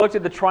looked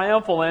at the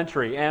triumphal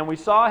entry, and we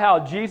saw how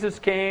Jesus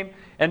came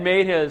and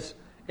made his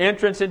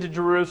entrance into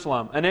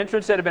Jerusalem, an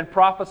entrance that had been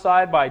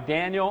prophesied by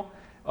Daniel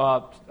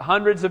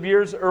hundreds of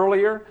years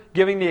earlier,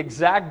 giving the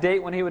exact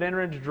date when he would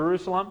enter into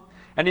Jerusalem.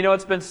 And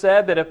it's been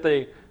said that if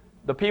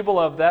the people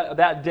of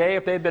that day,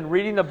 if they had been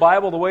reading the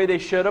Bible the way they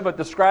should have, but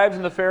the scribes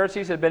and the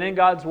Pharisees had been in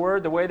God's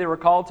Word the way they were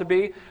called to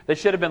be, they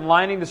should have been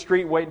lining the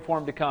street waiting for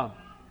him to come.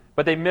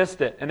 But they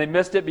missed it, and they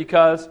missed it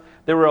because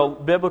they were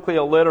biblically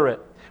illiterate.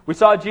 We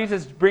saw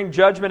Jesus bring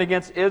judgment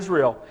against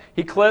Israel.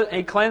 He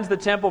cleansed the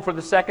temple for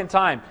the second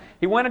time.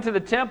 He went into the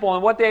temple,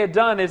 and what they had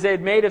done is they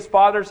had made his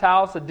Father's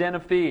house a den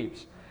of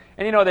thieves.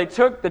 And they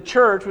took the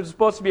church, which was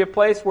supposed to be a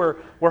place where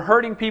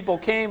hurting people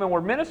came and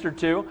were ministered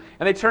to,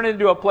 and they turned it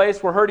into a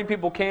place where hurting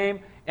people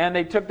came and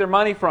they took their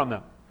money from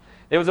them.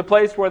 It was a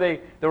place where they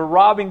were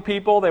robbing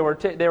people. They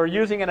were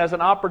using it as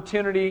an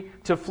opportunity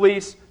to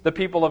fleece the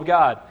people of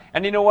God.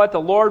 And you know what? The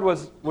Lord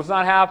was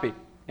not happy.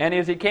 And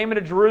as he came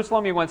into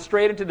Jerusalem, he went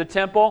straight into the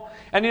temple.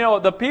 And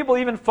the people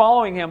even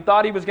following him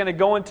thought he was going to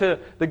go into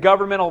the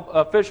governmental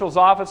officials'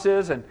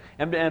 offices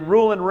and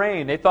rule and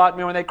reign. They thought,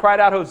 when they cried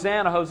out,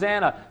 "Hosanna,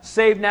 Hosanna,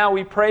 save now,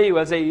 we pray you,"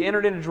 as they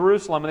entered into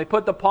Jerusalem, and they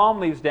put the palm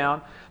leaves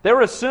down, they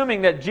were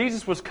assuming that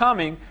Jesus was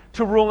coming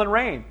to rule and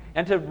reign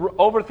and to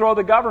overthrow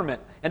the government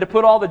and to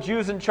put all the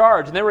Jews in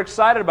charge. And they were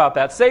excited about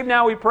that. Save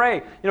now, we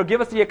pray.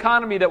 Give us the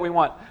economy that we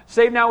want.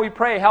 Save now, we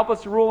pray. Help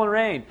us to rule and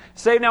reign.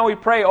 Save now, we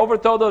pray.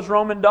 Overthrow those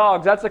Roman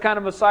dogs. That's the kind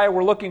of Messiah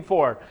we're looking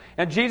for.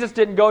 And Jesus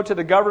didn't go to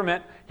the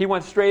government. He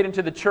went straight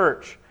into the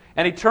church.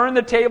 And he turned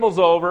the tables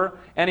over,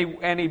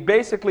 and he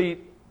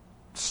basically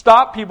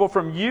stopped people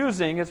from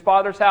using his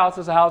Father's house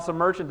as a house of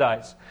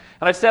merchandise.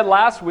 And I said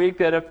last week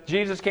that if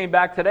Jesus came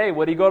back today,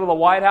 would he go to the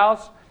White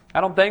House?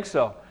 I don't think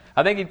so.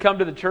 I think he'd come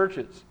to the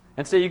churches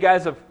and say, "You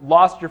guys have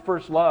lost your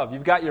first love.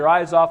 You've got your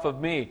eyes off of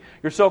me.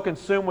 You're so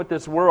consumed with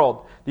this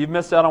world that you've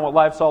missed out on what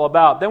life's all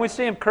about." Then we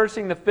see him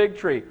cursing the fig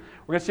tree.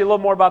 We're going to see a little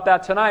more about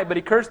that tonight. But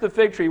he cursed the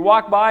fig tree. He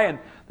walked by, and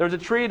there was a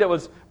tree that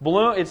was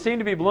it seemed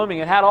to be blooming.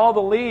 It had all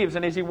the leaves.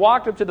 And as he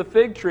walked up to the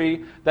fig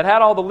tree that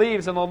had all the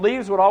leaves, and the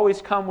leaves would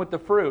always come with the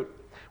fruit.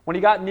 When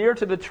he got near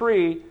to the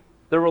tree,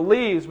 there were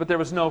leaves, but there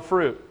was no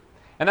fruit.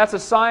 And that's a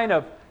sign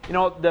of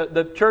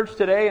the church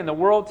today and the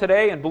world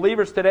today and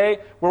believers today,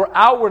 where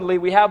outwardly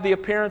we have the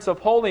appearance of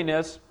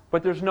holiness,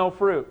 but there's no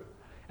fruit.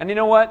 And you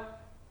know what?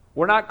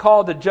 We're not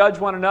called to judge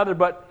one another,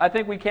 but I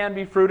think we can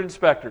be fruit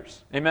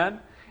inspectors. Amen?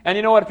 And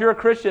you know what? If you're a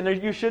Christian,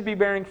 you should be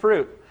bearing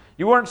fruit.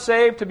 You weren't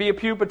saved to be a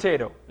pew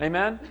potato.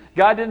 Amen?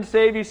 God didn't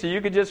save you so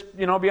you could just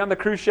be on the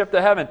cruise ship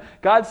to heaven.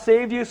 God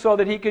saved you so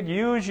that He could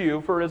use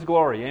you for His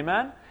glory.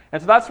 Amen?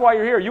 And so that's why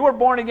you're here. You were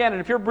born again, and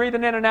if you're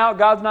breathing in and out,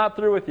 God's not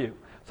through with you.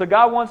 So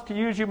God wants to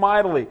use you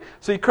mightily.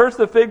 So he cursed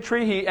the fig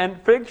tree.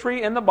 And fig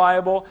tree in the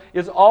Bible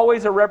is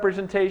always a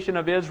representation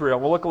of Israel.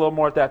 We'll look a little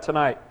more at that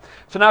tonight.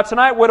 So now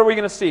tonight, what are we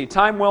going to see?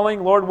 Time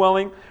willing, Lord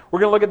willing, we're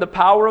going to look at the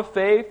power of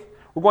faith.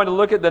 We're going to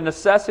look at the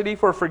necessity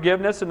for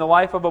forgiveness in the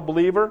life of a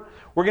believer.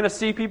 We're going to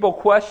see people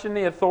question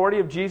the authority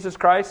of Jesus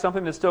Christ,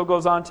 something that still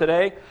goes on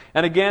today.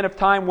 And again, if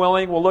time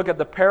willing, we'll look at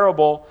the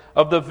parable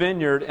of the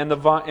vineyard and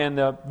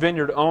the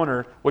vineyard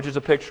owner, which is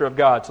a picture of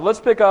God. So let's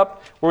pick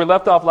up where we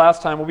left off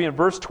last time. We'll be in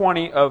verse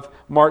 20 of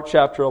Mark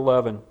chapter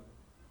 11.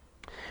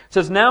 It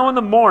says, "Now in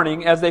the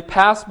morning, as they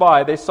passed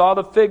by, they saw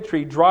the fig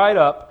tree dried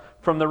up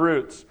from the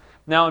roots."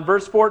 Now in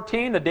verse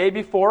 14, the day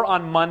before,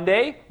 on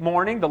Monday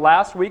morning, the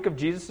last week of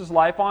Jesus'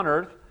 life on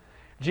earth,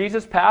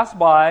 Jesus passed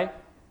by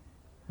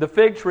the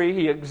fig tree.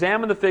 He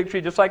examined the fig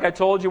tree, just like I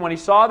told you. When he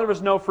saw there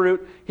was no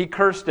fruit, he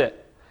cursed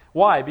it.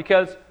 Why?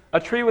 Because a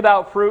tree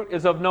without fruit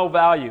is of no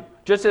value.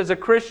 Just as a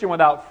Christian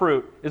without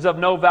fruit is of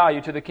no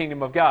value to the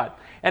kingdom of God.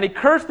 And he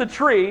cursed the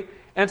tree.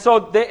 And so,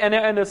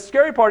 the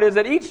scary part is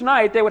that each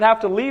night they would have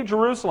to leave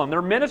Jerusalem.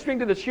 They're ministering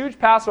to this huge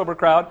Passover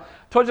crowd. I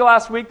told you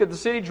last week that the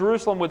city of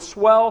Jerusalem would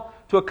swell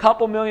to a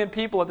couple million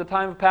people at the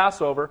time of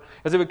Passover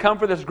as they would come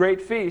for this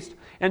great feast.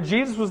 And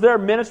Jesus was there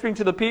ministering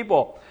to the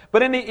people.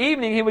 But in the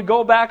evening, he would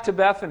go back to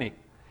Bethany.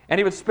 And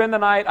he would spend the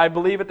night, I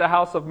believe, at the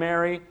house of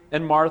Mary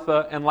and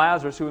Martha and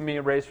Lazarus, who would be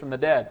raised from the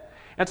dead.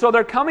 And so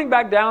they're coming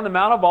back down the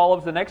Mount of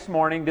Olives the next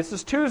morning. This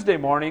is Tuesday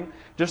morning,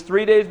 just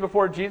 3 days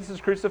before Jesus'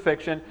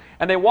 crucifixion.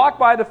 And they walk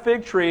by the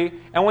fig tree,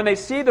 and when they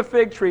see the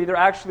fig tree, they're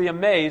actually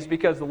amazed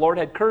because the Lord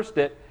had cursed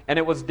it, and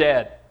it was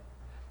dead.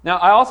 Now,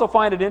 I also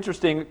find it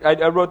interesting,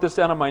 I wrote this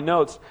down in my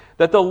notes,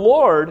 that the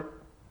Lord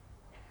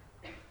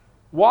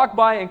walked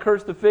by and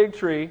cursed the fig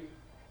tree,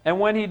 and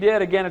when he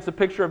did, again, it's a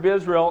picture of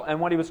Israel, and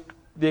when he was,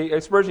 the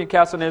aspersion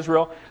cast on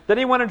Israel, then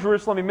he went to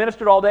Jerusalem, he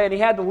ministered all day, and he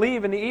had to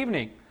leave in the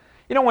evening.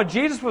 When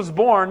Jesus was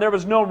born, there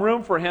was no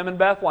room for him in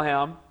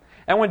Bethlehem.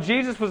 And when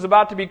Jesus was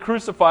about to be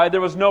crucified, there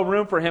was no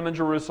room for him in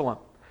Jerusalem.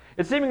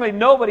 It seemingly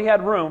nobody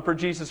had room for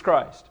Jesus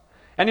Christ.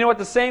 And you know what?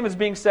 The same is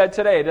being said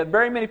today, that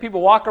very many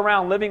people walk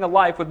around living a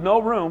life with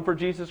no room for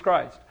Jesus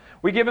Christ.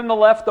 We give him the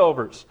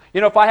leftovers.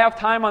 If I have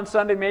time on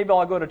Sunday, maybe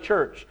I'll go to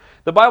church.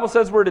 The Bible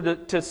says we're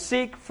to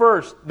seek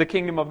first the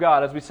kingdom of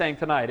God, as we sang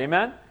tonight.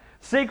 Amen?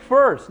 Seek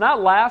first,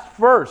 not last,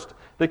 first.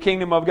 the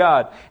kingdom of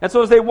God. And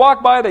so as they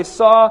walked by, they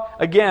saw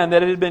again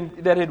that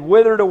it had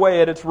withered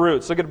away at its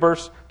roots. Look at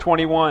verse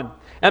 21.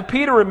 And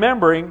Peter,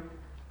 remembering,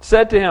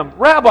 said to him,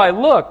 Rabbi,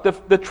 look,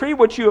 the tree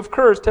which you have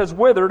cursed has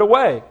withered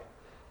away.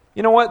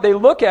 You know what? They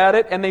look at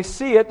it and they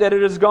see it, that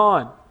it is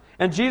gone.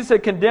 And Jesus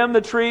had condemned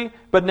the tree,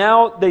 but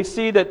now they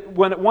see that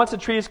once a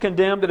tree is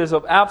condemned, it is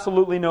of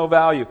absolutely no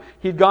value.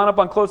 He'd gone up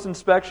on close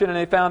inspection and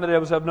they found that it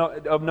was of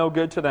no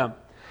good to them.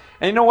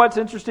 And you know what's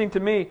interesting to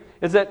me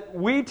is that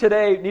we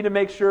today need to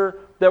make sure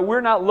that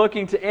we're not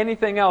looking to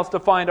anything else to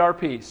find our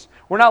peace.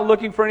 We're not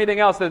looking for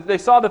anything else. They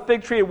saw the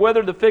fig tree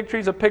withered. The fig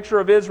tree is a picture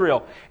of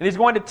Israel. And he's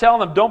going to tell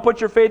them, don't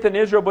put your faith in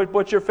Israel, but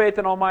put your faith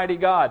in Almighty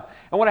God.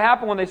 And what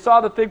happened when they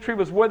saw the fig tree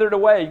was withered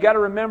away? You got to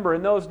remember,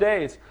 in those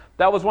days,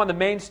 that was one of the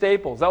main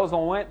staples. That was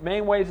the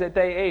main ways that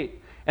they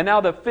ate. And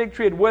now the fig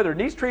tree had withered.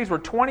 And these trees were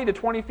 20 to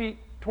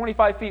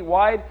 25 feet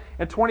wide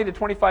and 20 to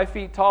 25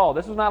 feet tall.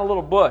 This was not a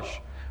little bush.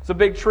 It's a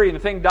big tree. The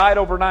thing died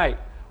overnight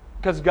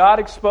because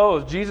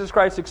Jesus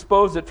Christ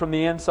exposed it from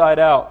the inside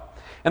out.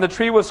 And the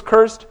tree was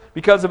cursed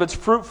because of its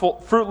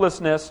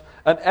fruitlessness,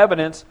 an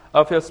evidence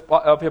of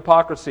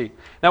hypocrisy.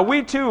 Now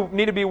we too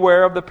need to be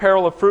aware of the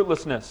peril of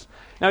fruitlessness.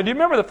 Now do you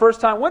remember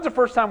when's the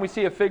first time we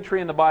see a fig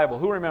tree in the Bible?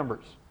 Who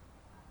remembers?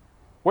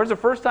 When's the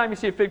first time you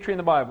see a fig tree in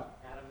the Bible?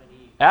 Adam and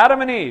Eve.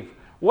 Adam and Eve.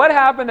 What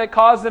happened that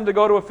caused them to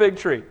go to a fig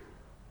tree?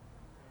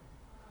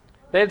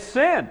 They had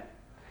sinned.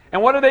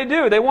 And what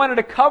do? They wanted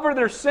to cover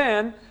their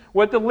sin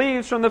with the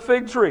leaves from the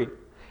fig tree.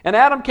 And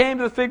Adam came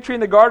to the fig tree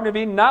in the Garden of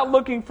Eden not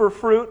looking for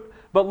fruit,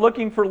 but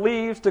looking for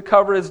leaves to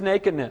cover his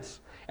nakedness.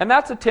 And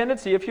that's a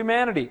tendency of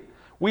humanity.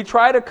 We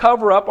try to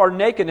cover up our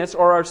nakedness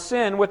or our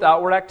sin with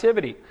outward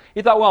activity.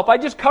 He thought, well, if I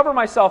just cover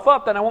myself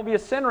up, then I won't be a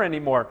sinner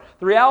anymore.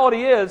 The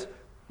reality is,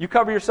 you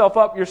cover yourself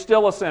up, you're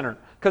still a sinner.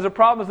 Because the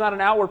problem is not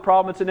an outward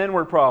problem, it's an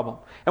inward problem.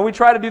 And we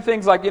try to do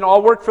things like,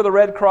 I'll work for the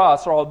Red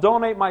Cross, or I'll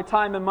donate my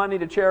time and money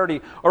to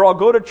charity, or I'll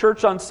go to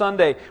church on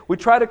Sunday. We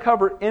try to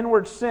cover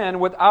inward sin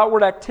with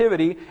outward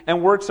activity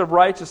and works of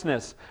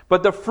righteousness.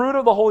 But the fruit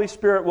of the Holy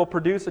Spirit will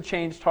produce a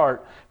changed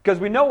heart. Because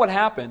we know what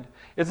happened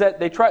is that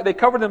they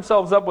covered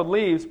themselves up with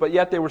leaves, but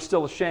yet they were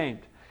still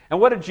ashamed. And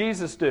what did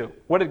Jesus do?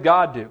 What did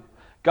God do?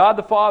 God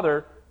the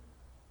Father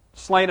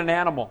slain an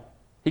animal.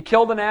 He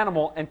killed an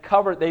animal and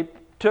they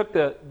took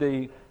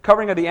the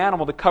covering of the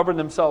animal to cover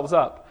themselves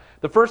up.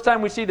 The first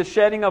time we see the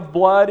shedding of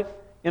blood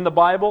in the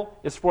Bible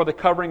is for the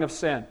covering of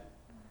sin.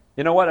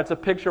 You know what? It's a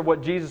picture of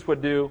what Jesus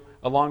would do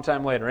a long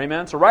time later.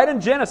 Amen? So right in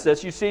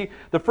Genesis, you see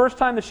the first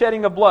time the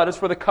shedding of blood is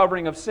for the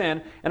covering of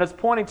sin, and it's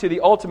pointing to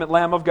the ultimate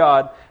Lamb of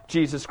God,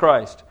 Jesus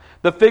Christ.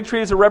 The fig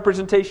tree is a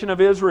representation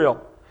of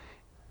Israel.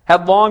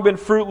 Had long been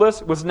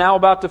fruitless, was now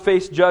about to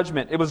face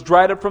judgment. It was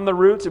dried up from the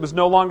roots. It was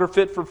no longer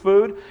fit for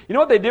food. You know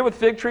what they did with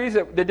fig trees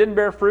that didn't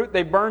bear fruit?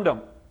 They burned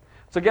them.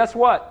 So guess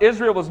what?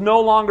 Israel was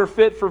no longer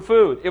fit for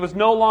food. It was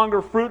no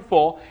longer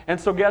fruitful.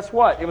 And so guess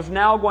what? It was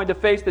now going to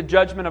face the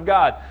judgment of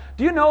God.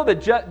 Do you know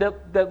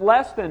that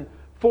less than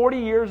 40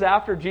 years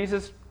after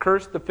Jesus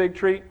cursed the fig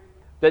tree,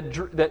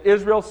 that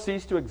Israel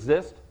ceased to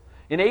exist?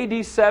 In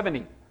AD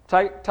 70,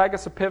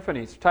 Titus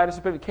Epiphanes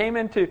came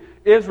into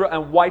Israel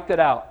and wiped it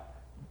out.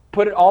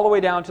 Put it all the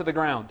way down to the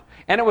ground.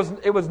 And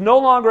it was no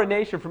longer a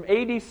nation from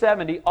AD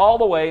 70 all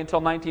the way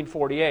until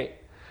 1948.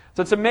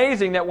 So it's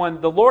amazing that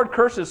when the Lord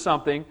curses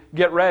something,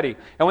 get ready.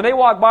 And when they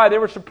walked by, they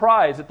were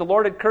surprised that the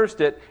Lord had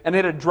cursed it and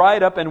it had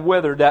dried up and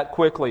withered that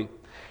quickly.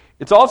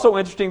 It's also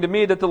interesting to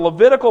me that the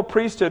Levitical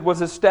priesthood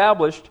was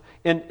established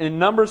in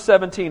Numbers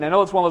 17. I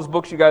know it's one of those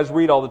books you guys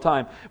read all the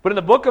time. But in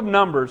the book of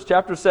Numbers,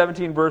 chapter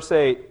 17, verse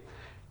 8,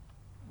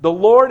 the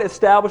Lord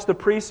established the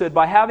priesthood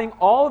by having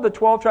all of the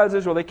 12 tribes of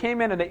Israel. They came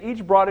in and they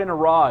each brought in a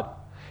rod.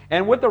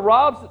 And with the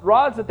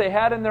rods that they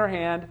had in their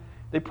hand,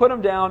 they put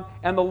them down,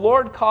 and the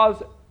Lord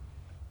caused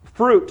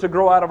fruit to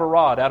grow out of a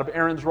rod, out of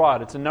Aaron's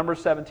rod. It's in Numbers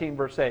 17,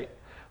 verse 8.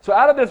 So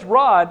out of this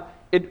rod,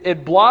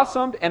 it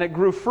blossomed and it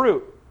grew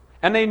fruit.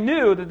 And they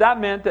knew that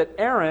meant that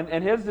Aaron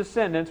and his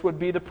descendants would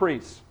be the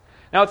priests.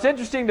 Now it's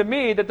interesting to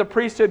me that the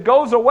priesthood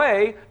goes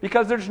away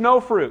because there's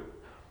no fruit.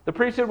 The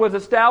priesthood was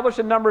established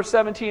in Numbers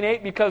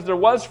 17:8 because there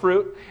was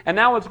fruit, and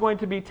now it's going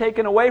to be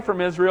taken away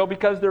from Israel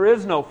because there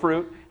is no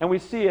fruit, and we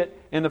see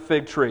it in the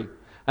fig tree.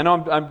 I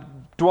know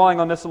I'm dwelling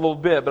on this a little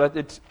bit, but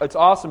it's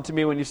awesome to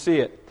me when you see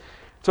it.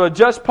 So a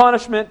just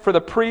punishment for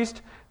the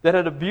priest that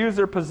had abused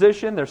their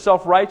position, their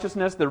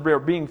self-righteousness, they were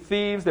being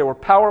thieves, they were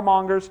power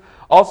mongers,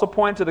 also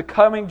point to the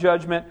coming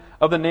judgment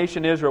of the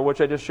nation Israel, which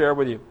I just shared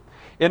with you.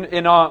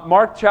 In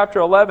Mark chapter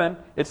 11,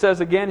 it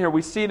says again here,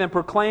 we see them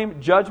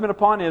proclaim judgment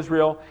upon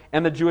Israel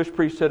and the Jewish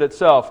priesthood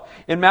itself.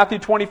 In Matthew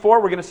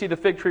 24, we're going to see the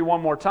fig tree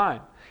one more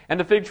time. And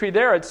the fig tree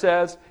there, it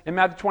says in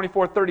Matthew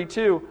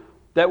 24:32,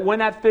 that when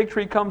that fig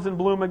tree comes in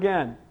bloom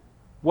again,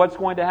 what's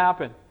going to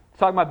happen? It's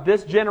talking about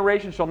this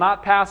generation shall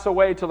not pass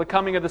away till the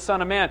coming of the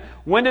Son of Man.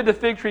 When did the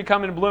fig tree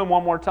come in bloom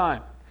one more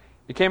time?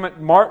 It came at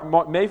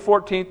May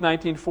 14th,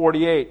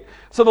 1948.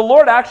 So the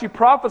Lord actually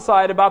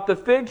prophesied about the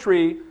fig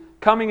tree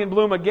coming in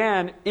bloom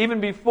again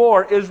even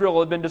before Israel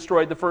had been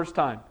destroyed the first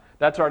time.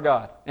 That's our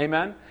God.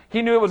 Amen?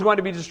 He knew it was going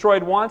to be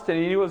destroyed once, and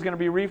He knew it was going to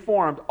be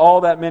reformed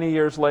all that many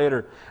years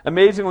later.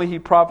 Amazingly, He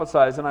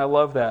prophesies, and I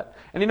love that.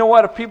 And you know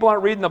what? If people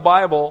aren't reading the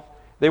Bible,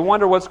 they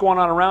wonder what's going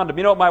on around them.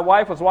 You know, my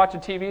wife was watching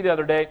TV the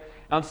other day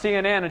on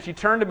CNN, and she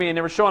turned to me, and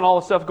they were showing all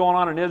the stuff going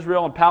on in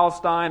Israel and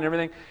Palestine and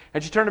everything.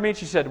 And she turned to me and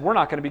she said, "We're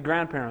not going to be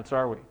grandparents,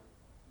 are we?"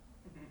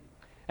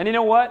 And you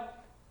know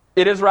what?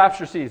 It is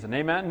rapture season.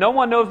 Amen? No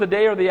one knows the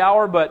day or the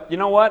hour, but you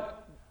know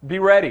what? Be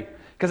ready.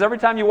 Because every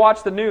time you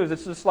watch the news,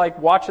 it's just like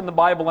watching the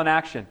Bible in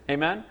action.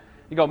 Amen?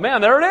 You go,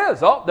 "Man, there it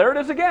is. Oh, there it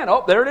is again.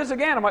 Oh, there it is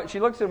again." She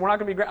looks and "We're not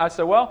going to be." I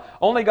said, "Well,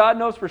 only God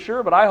knows for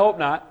sure, but I hope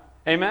not."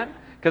 Amen?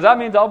 Because that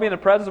means I'll be in the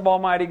presence of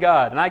Almighty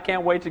God, and I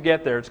can't wait to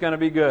get there. It's going to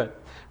be good.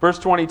 Verse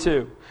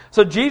 22.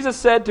 So Jesus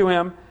said to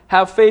him,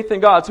 "Have faith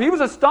in God." So he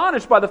was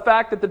astonished by the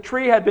fact that the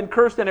tree had been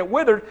cursed and it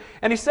withered,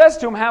 and he says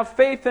to him, "Have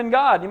faith in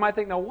God." You might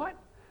think, "Now what?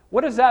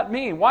 What does that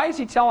mean? Why does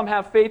he tell him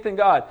have faith in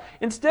God?"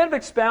 Instead of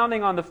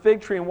expounding on the fig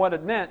tree and what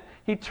it meant,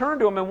 he turned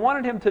to him and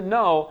wanted him to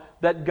know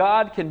that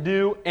God can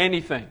do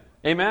anything.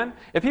 Amen?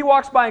 If he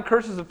walks by and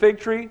curses a fig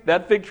tree,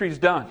 that fig tree's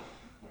done.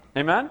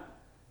 Amen?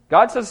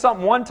 God says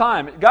something one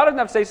time. God doesn't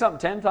have to say something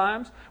 10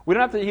 times. We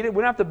don't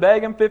have to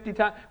beg Him 50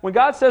 times. When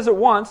God says it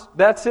once,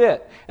 that's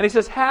it. And He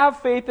says, "Have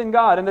faith in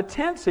God." And the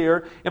tense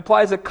here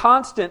implies a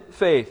constant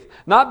faith,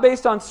 not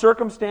based on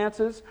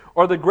circumstances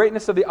or the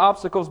greatness of the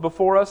obstacles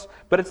before us,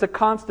 but it's a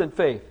constant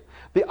faith.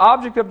 The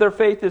object of their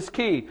faith is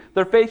key.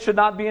 Their faith should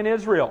not be in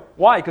Israel.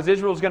 Why? Because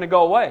Israel is going to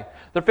go away.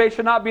 Their faith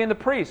should not be in the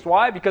priest.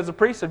 Why? Because the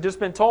priests have just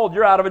been told,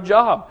 "You're out of a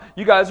job.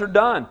 You guys are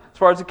done," as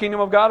far as the kingdom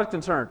of God is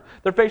concerned.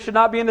 Their faith should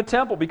not be in the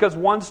temple, because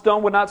one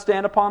stone would not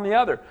stand upon the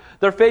other.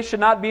 Their faith should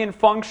not be in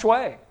feng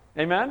shui.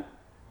 Amen?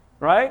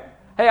 Right?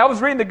 Hey, I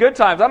was reading the Good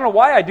Times. I don't know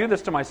why I do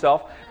this to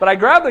myself, but I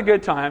grabbed the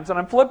Good Times and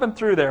I'm flipping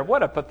through there.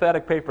 What a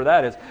pathetic paper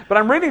that is. But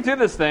I'm reading through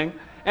this thing,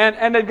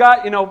 and they've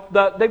got,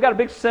 they've got a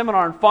big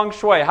seminar on feng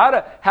shui, how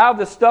to have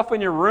the stuff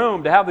in your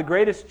room to have the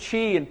greatest chi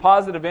and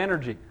positive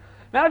energy.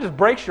 Man, it just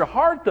breaks your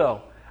heart,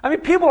 though. I mean,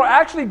 people are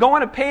actually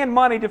going and paying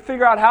money to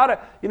figure out how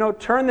to,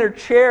 turn their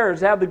chairs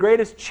to have the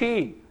greatest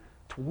chi.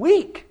 It's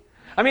weak.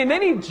 I mean, they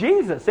need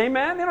Jesus,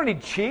 amen? They don't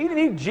need chi, they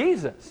need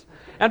Jesus.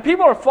 And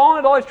people are falling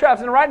into all these traps.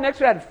 And right next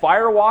to it had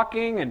fire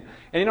walking and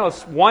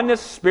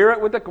oneness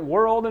spirit with the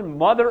world and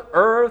Mother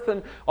Earth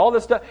and all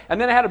this stuff. And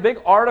then it had a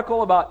big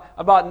article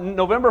about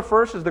November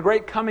 1st is the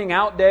great coming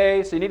out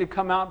day. So you need to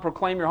come out and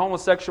proclaim your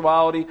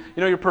homosexuality,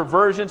 your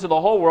perversion to the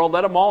whole world.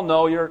 Let them all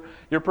know you're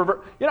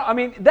pervert.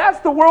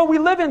 That's the world we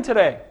live in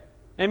today.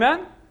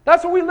 Amen?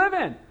 That's what we live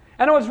in.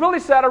 And it was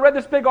really sad. I read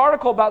this big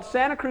article about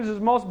Santa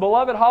Cruz's most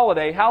beloved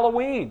holiday,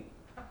 Halloween.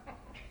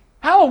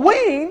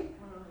 Halloween?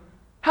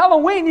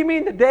 Halloween, you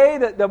mean the day,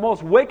 the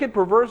most wicked,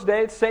 perverse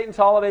day? It's Satan's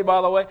holiday,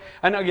 by the way.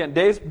 And again,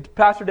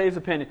 Pastor Dave's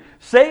opinion.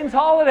 Satan's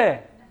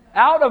holiday.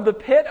 Out of the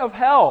pit of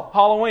hell,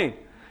 Halloween.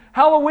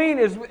 Halloween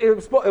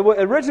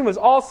originally was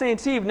All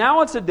Saints' Eve. Now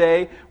it's a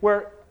day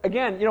where,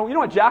 again, you know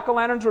what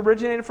jack-o'-lanterns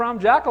originated from?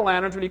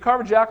 Jack-o'-lanterns, when you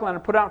carve a jack-o'-lantern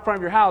and put it out in front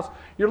of your house,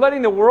 you're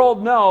letting the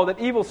world know that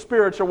evil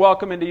spirits are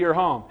welcome into your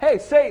home. Hey,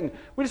 Satan,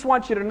 we just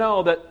want you to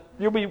know that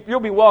you'll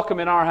be welcome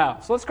in our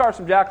house. So let's carve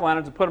some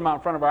jack-o'-lanterns and put them out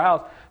in front of our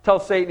house. Tell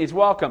Satan he's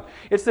welcome.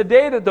 It's the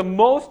day that the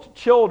most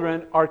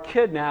children are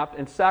kidnapped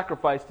and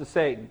sacrificed to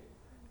Satan.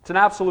 It's an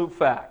absolute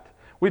fact.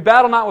 We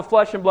battle not with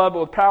flesh and blood,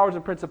 but with powers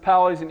and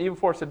principalities and evil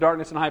forces of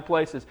darkness in high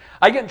places.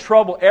 I get in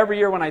trouble every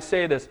year when I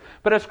say this.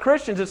 But as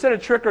Christians, instead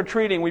of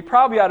trick-or-treating, we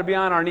probably ought to be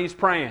on our knees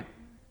praying.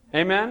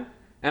 Amen?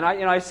 And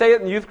I say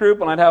it in youth group,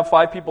 and I'd have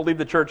 5 people leave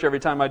the church every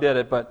time I did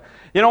it. But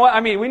you know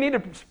what? We need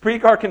to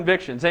speak our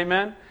convictions.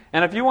 Amen?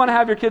 And if you want to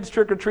have your kids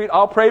trick-or-treat,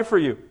 I'll pray for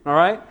you. All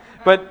right?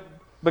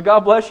 But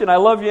God bless you, and I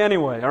love you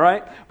anyway, all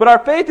right? But our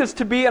faith is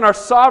to be in our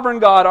sovereign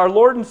God, our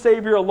Lord and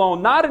Savior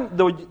alone, not in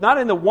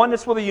the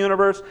oneness with the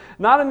universe,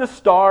 not in the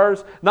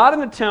stars, not in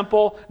the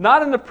temple,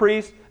 not in the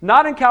priest,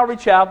 not in Calvary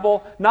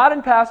Chapel, not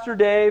in Pastor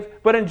Dave,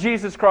 but in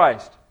Jesus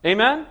Christ.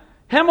 Amen?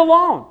 Him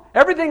alone.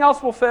 Everything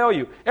else will fail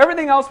you.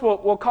 Everything else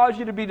will cause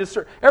you to be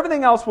disturbed.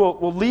 Everything else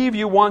will leave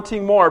you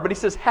wanting more. But he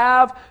says,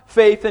 have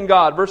faith in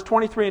God. Verse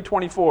 23 and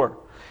 24.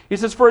 He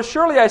says, "For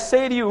surely I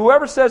say to you,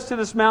 whoever says to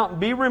this mountain,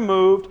 be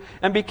removed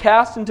and be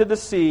cast into the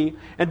sea,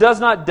 and does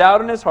not doubt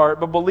in his heart,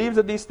 but believes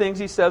that these things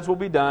he says will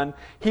be done,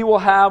 he will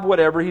have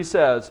whatever he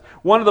says."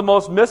 One of the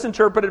most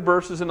misinterpreted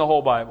verses in the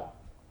whole Bible.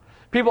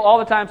 People all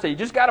the time say, you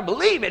just got to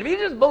believe it. If you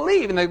just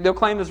believe, and they'll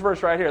claim this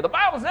verse right here. The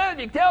Bible says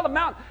you tell the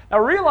mountain. Now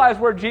realize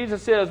where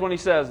Jesus is when he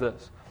says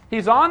this.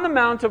 He's on the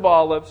Mount of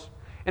Olives,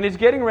 and he's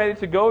getting ready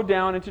to go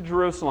down into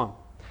Jerusalem.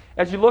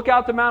 As you look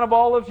out the Mount of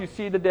Olives, you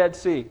see the Dead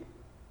Sea.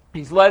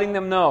 He's letting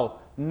them know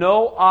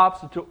no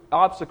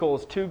obstacle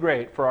is too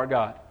great for our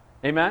God.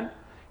 Amen?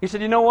 He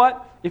said, you know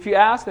what? If you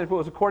ask, and if it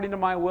was according to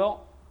my will,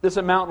 this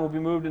mountain will be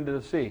moved into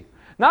the sea.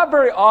 Not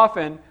very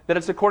often that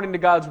it's according to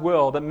God's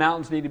will that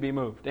mountains need to be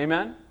moved.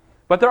 Amen?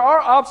 But there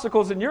are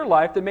obstacles in your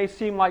life that may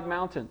seem like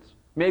mountains.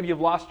 Maybe you've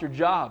lost your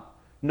job.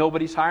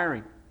 Nobody's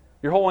hiring.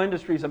 Your whole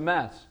industry is a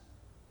mess.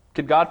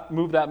 Could God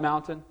move that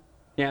mountain?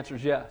 The answer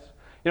is yes.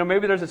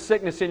 Maybe there's a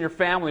sickness in your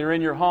family or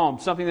in your home,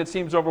 something that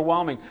seems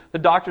overwhelming. The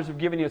doctors have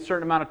given you a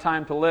certain amount of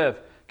time to live.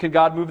 Can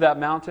God move that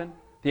mountain?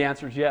 The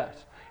answer is yes.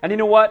 And you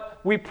know what?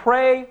 We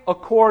pray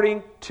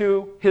according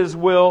to His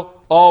will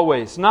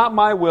always. Not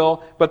my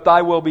will, but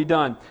thy will be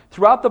done.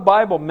 Throughout the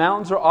Bible,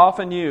 mountains are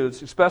often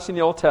used, especially in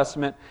the Old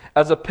Testament,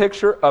 as a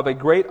picture of a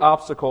great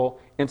obstacle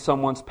in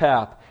someone's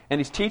path. And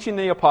He's teaching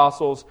the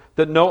apostles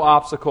that no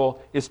obstacle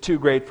is too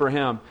great for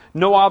Him.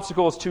 No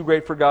obstacle is too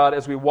great for God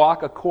as we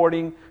walk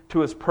according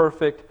to His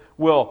perfect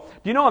will.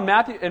 Do you know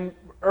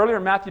earlier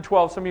in Matthew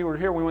 12, some of you were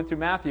here when we went through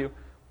Matthew,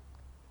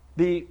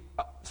 the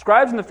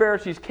scribes and the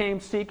Pharisees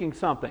came seeking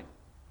something.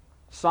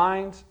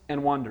 Signs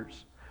and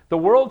wonders. The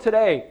world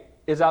today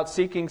is out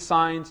seeking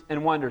signs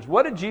and wonders.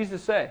 What did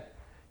Jesus say?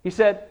 He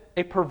said,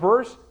 a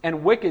perverse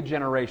and wicked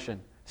generation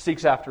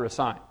seeks after a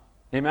sign.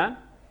 Amen?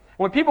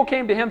 When people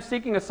came to Him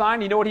seeking a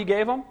sign, you know what He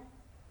gave them?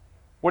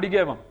 What did He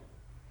give them?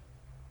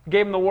 He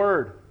gave them the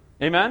Word.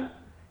 Amen?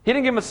 He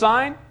didn't give them a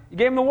sign. He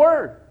gave them the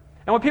Word.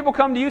 And when people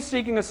come to you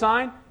seeking a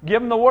sign,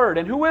 give them the Word.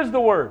 And who is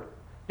the Word?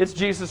 It's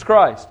Jesus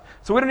Christ.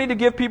 So we don't need to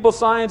give people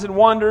signs and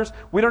wonders.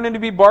 We don't need to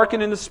be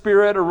barking in the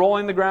Spirit or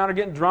rolling the ground or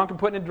getting drunk and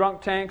putting in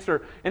drunk tanks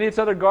or any of this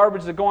other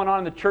garbage that's going on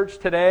in the church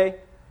today.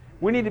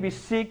 We need to be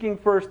seeking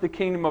first the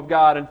kingdom of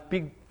God and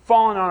be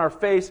falling on our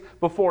face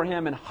before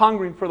Him and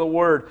hungering for the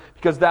Word,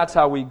 because that's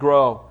how we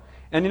grow.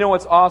 And you know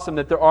what's awesome?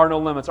 That there are no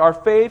limits. Our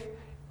faith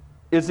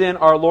is in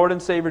our Lord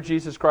and Savior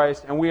Jesus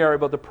Christ, and we are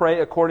able to pray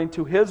according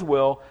to His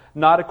will,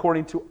 not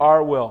according to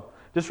our will.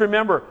 Just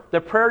remember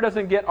that prayer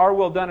doesn't get our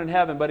will done in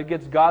heaven, but it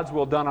gets God's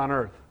will done on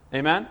earth.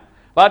 Amen?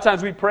 A lot of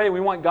times we pray, we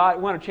want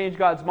to change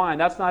God's mind.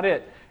 That's not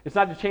it. It's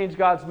not to change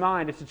God's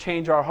mind, it's to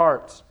change our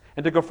hearts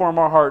and to conform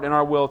our heart and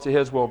our will to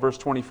His will. Verse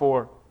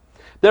 24.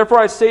 Therefore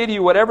I say to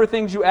you, whatever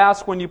things you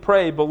ask when you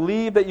pray,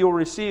 believe that you will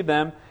receive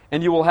them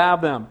and you will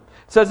have them.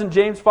 It says in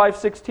James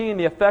 5:16,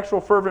 the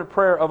effectual fervent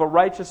prayer of a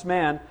righteous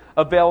man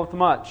availeth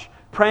much.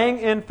 Praying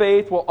in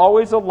faith will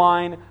always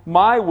align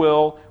my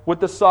will with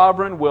the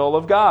sovereign will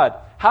of God.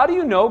 How do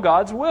you know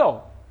God's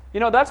will?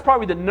 That's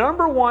probably the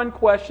number one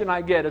question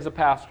I get as a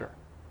pastor.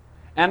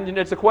 And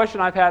it's a question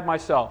I've had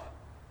myself.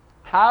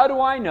 How do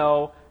I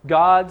know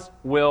God's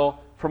will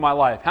for my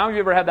life? How many of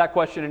you ever had that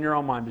question in your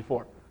own mind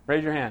before?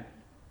 Raise your hand.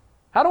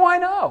 How do I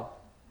know?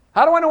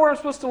 How do I know where I'm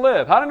supposed to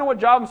live? How do I know what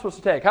job I'm supposed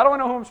to take? How do I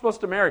know who I'm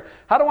supposed to marry?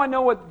 How do I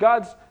know what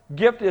God's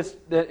gift is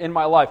in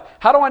my life?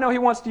 How do I know He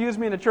wants to use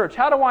me in the church?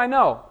 How do I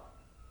know?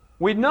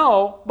 We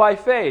know by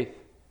faith.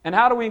 And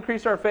how do we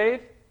increase our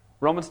faith?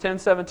 Romans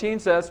 10:17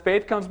 says,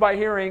 faith comes by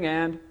hearing,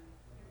 and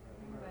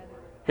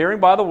hearing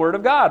by the Word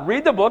of God.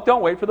 Read the book,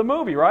 don't wait for the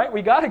movie, right?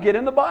 We got to get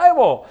in the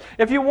Bible.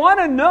 If you want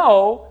to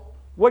know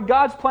what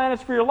God's plan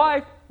is for your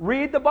life,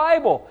 read the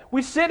Bible.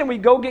 We sit and we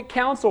go get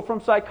counsel from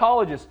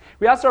psychologists.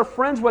 We ask our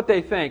friends what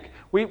they think.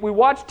 We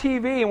watch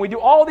TV and we do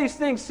all these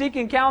things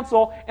seeking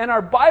counsel, and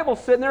our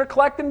Bible's sitting there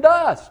collecting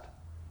dust.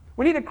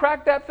 We need to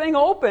crack that thing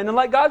open and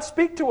let God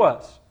speak to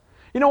us.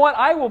 You know what?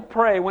 I will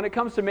pray when it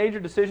comes to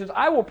major decisions.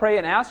 I will pray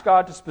and ask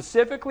God to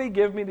specifically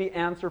give me the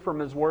answer from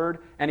His Word,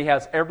 and He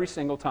has every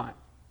single time.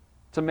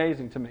 It's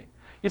amazing to me.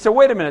 You say,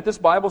 wait a minute, this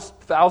Bible's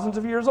thousands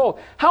of years old.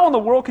 How in the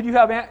world could you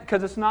have...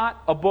 Because it's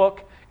not a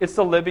book, it's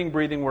the living,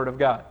 breathing Word of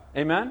God.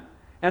 Amen?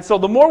 And so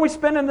the more we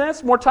spend in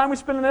this, more time we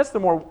spend in this, the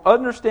more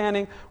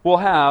understanding we'll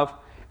have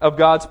of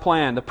God's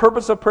plan. The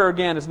purpose of prayer,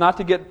 again, is not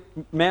to get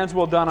man's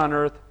will done on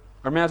earth,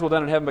 or man's will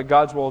done in heaven, but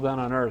God's will done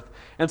on earth.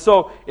 And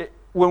so...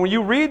 when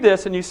you read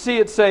this and you see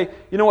it say,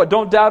 you know what,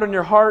 don't doubt in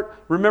your heart.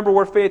 Remember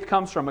where faith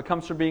comes from. It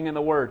comes from being in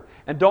the Word.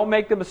 And don't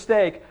make the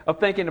mistake of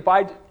thinking,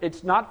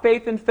 it's not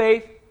faith in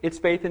faith, it's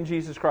faith in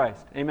Jesus Christ.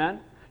 Amen?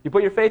 You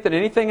put your faith in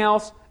anything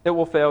else, it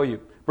will fail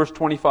you. Verse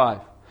 25.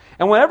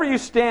 And whenever you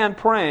stand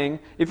praying,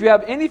 if you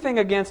have anything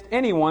against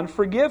anyone,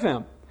 forgive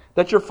him,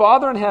 that your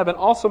Father in heaven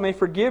also may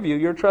forgive you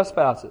your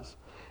trespasses.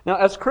 Now,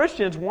 as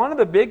Christians, one of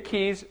the big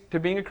keys to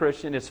being a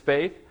Christian is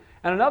faith,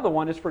 and another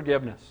one is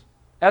forgiveness.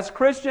 As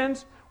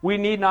Christians, we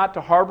need not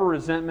to harbor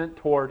resentment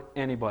toward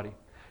anybody.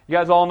 You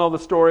guys all know the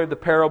story of the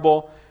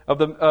parable of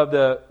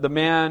the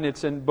man.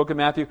 It's in the book of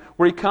Matthew,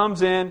 where he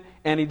comes in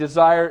and he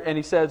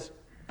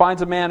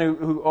finds a man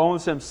who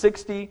owns him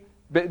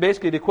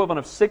basically the equivalent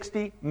of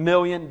 60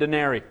 million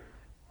denarii.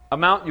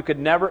 Amount you could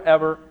never,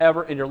 ever,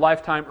 ever in your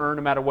lifetime earn,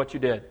 no matter what you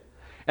did.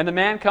 And the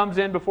man comes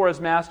in before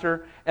his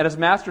master, and his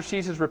master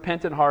sees his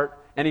repentant heart,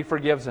 and he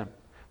forgives him.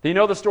 Do you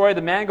know the story?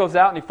 The man goes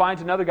out and he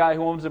finds another guy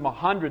who owns him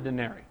 100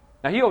 denarii.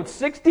 Now, he owed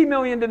 60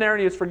 million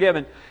denarii, he is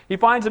forgiven. He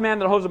finds a man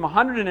that owes him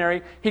 100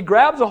 denarii. He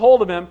grabs a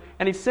hold of him,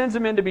 and he sends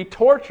him in to be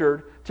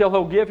tortured till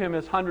he'll give him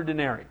his 100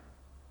 denarii.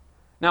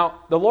 Now,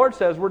 the Lord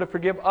says we're to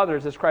forgive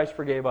others as Christ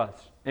forgave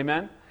us.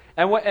 Amen?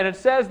 And it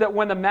says that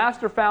when the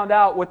master found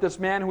out what this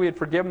man who he had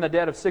forgiven the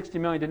debt of 60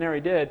 million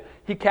denarii did,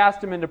 he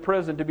cast him into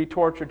prison to be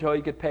tortured till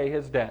he could pay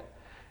his debt.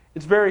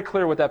 It's very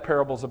clear what that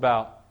parable's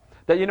about.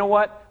 That, you know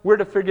what? We're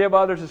to forgive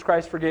others as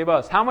Christ forgave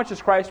us. How much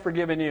has Christ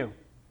forgiven you?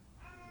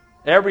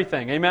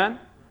 Everything. Amen?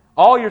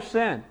 All your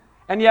sin.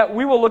 And yet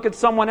we will look at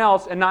someone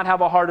else and not have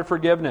a heart of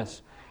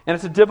forgiveness. And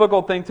it's a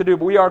difficult thing to do,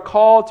 but we are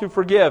called to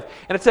forgive.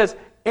 And it says,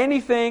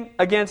 anything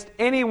against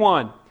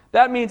anyone.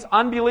 That means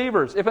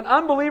unbelievers. If an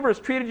unbeliever has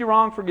treated you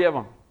wrong, forgive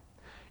them.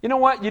 You know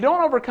what? You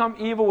don't overcome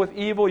evil with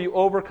evil, you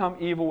overcome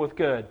evil with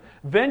good.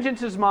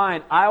 Vengeance is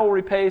mine, I will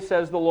repay,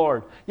 says the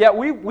Lord. Yeah,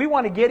 we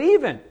want to get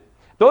even.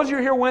 Those of you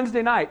here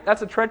Wednesday night,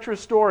 that's a treacherous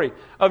story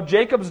of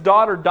Jacob's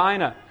daughter,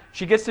 Dinah.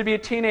 She gets to be a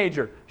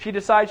teenager. She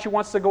decides she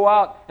wants to go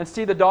out and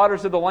see the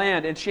daughters of the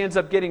land, and she ends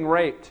up getting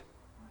raped.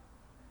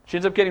 She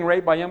ends up getting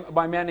raped by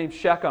a man named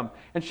Shechem.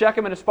 And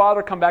Shechem and his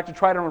father come back to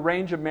try to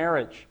arrange a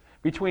marriage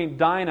between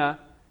Dinah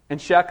and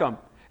Shechem.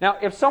 Now,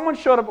 if someone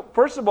showed up,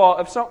 first of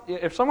all,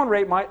 if someone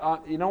raped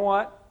you know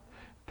what?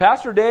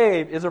 Pastor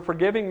Dave is a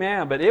forgiving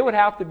man, but it would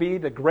have to be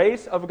the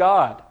grace of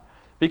God.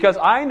 Because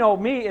I know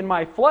me in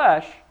my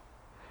flesh.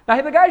 Now,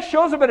 if the guy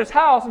shows up at his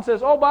house and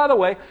says, oh, by the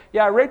way,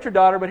 yeah, I raped your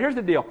daughter, but here's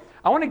the deal.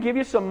 I want to give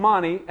you some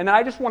money, and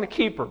I just want to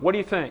keep her. What do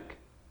you think?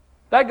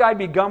 That guy'd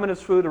be gumming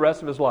his food the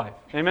rest of his life.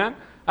 Amen?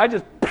 I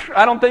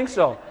don't think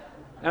so.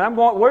 And I'm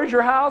going, where's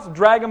your house?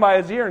 Drag him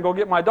by his ear and go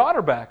get my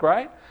daughter back,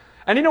 right?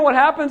 And you know what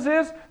happens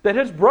is that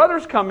his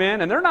brothers come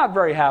in, and they're not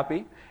very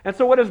happy. And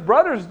so what his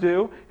brothers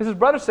do is his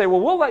brothers say,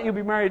 well, we'll let you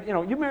be married. You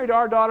know, you married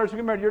our daughters,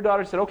 we married your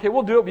daughters. He said, okay,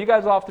 we'll do it, but you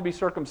guys all have to be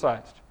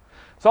circumcised.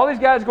 So all these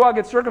guys go out and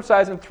get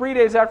circumcised, and 3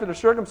 days after their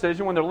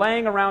circumcision, when they're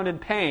laying around in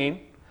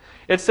pain,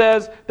 it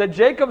says that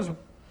Jacob's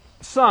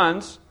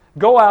sons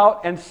go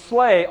out and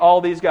slay all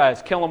these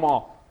guys, kill them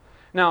all.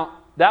 Now,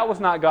 that was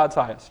not God's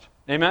highest.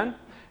 Amen?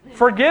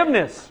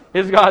 Forgiveness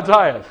is God's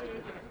highest.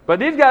 But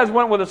these guys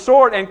went with a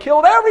sword and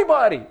killed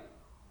everybody.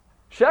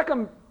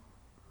 Shechem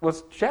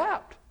was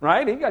chapped,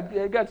 right? He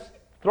got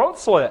throat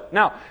slit.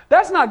 Now,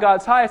 that's not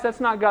God's highest. That's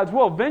not God's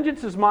will.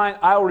 Vengeance is mine,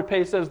 I will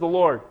repay, says the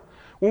Lord.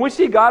 When we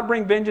see God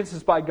bring vengeance,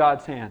 it's by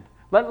God's hand.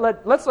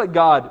 Let's let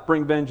God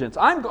bring vengeance.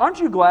 Aren't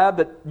you glad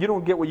that you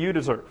don't get what you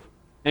deserve?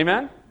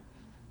 Amen?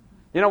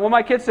 You know, when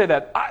my kids say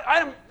that,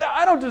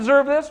 I don't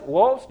deserve this.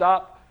 Whoa,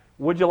 stop.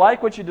 Would you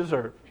like what you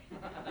deserve?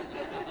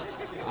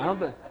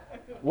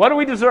 What do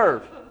we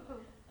deserve?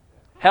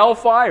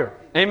 Hellfire.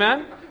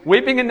 Amen?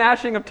 Weeping and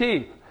gnashing of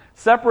teeth.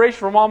 Separation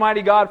from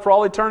Almighty God for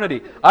all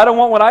eternity. I don't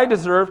want what I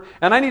deserve,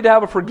 and I need to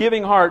have a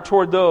forgiving heart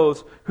toward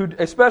those who,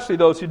 especially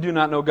those who do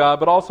not know God,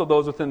 but also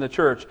those within the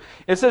church.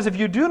 It says, if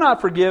you do not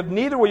forgive,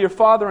 neither will your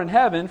Father in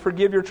heaven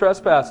forgive your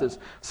trespasses.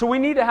 So we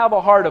need to have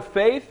a heart of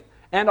faith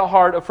and a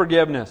heart of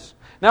forgiveness.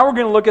 Now we're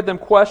going to look at them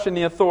question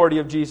the authority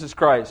of Jesus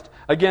Christ.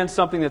 Again,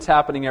 something that's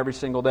happening every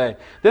single day.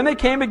 Then they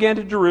came again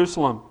to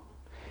Jerusalem,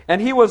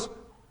 and he was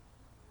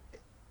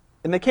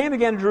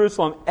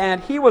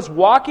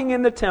walking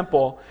in the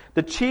temple.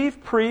 The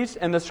chief priests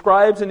and the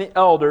scribes and the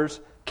elders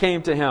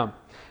came to him.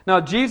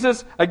 Now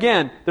Jesus,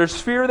 again, there's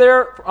fear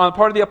there on the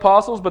part of the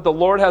apostles, but the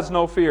Lord has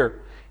no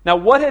fear. Now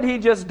what had he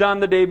just done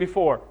the day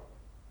before?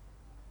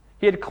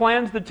 He had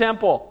cleansed the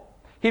temple.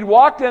 He'd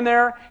walked in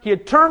there, he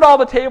had turned all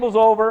the tables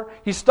over,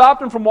 he stopped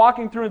them from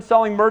walking through and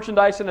selling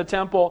merchandise in the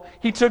temple.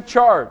 He took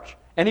charge,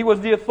 and he was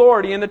the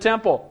authority in the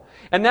temple.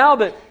 And now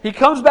that he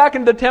comes back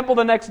into the temple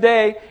the next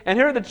day, and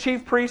here are the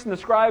chief priests and the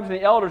scribes and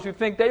the elders who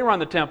think they run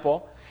the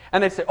temple,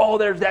 and they say, oh,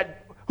 there's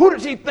that, who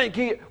does he think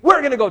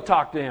we're going to go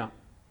talk to him.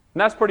 And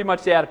that's pretty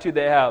much the attitude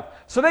they have.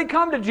 So they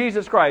come to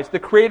Jesus Christ, the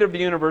creator of the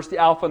universe, the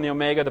Alpha and the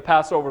Omega, the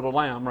Passover, the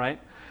Lamb, right?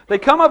 They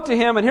come up to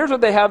him, and here's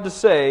what they have to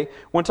say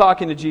when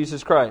talking to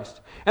Jesus Christ.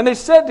 And they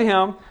said to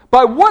him,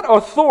 by what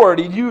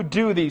authority do you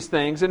do these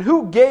things, and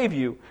who gave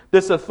you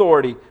this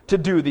authority to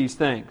do these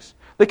things?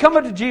 They come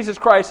up to Jesus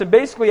Christ and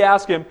basically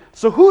ask him,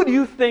 so who do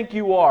you think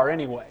you are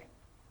anyway?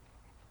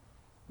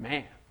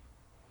 Man.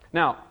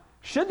 Now,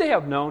 should they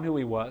have known who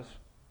he was?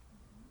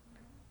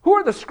 Who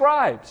are the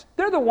scribes?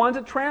 They're the ones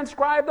that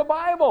transcribe the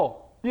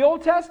Bible, the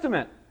Old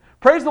Testament.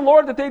 Praise the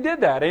Lord that they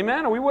did that,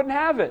 amen, or we wouldn't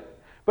have it.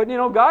 But, you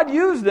know, God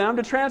used them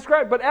to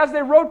transcribe. But as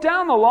they wrote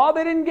down the law,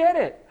 they didn't get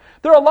it.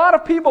 There are a lot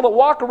of people that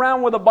walk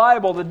around with a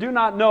Bible that do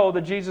not know the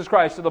Jesus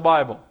Christ of the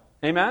Bible.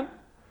 Amen?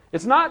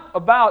 It's not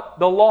about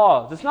the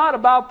laws. It's not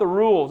about the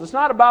rules. It's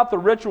not about the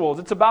rituals.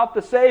 It's about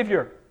the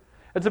Savior.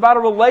 It's about a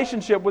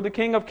relationship with the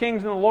King of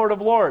Kings and the Lord of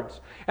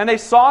Lords. And they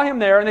saw him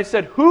there and they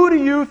said, who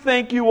do you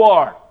think you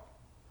are?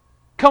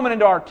 Coming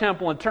into our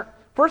temple and turn.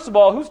 First of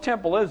all, whose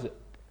temple is it?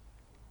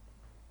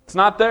 It's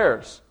not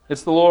theirs.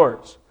 It's the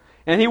Lord's.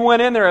 And he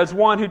went in there as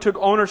one who took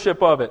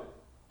ownership of it.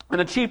 And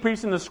the chief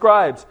priests and the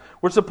scribes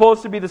were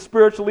supposed to be the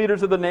spiritual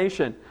leaders of the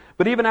nation.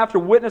 But even after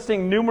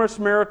witnessing numerous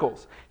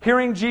miracles,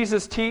 hearing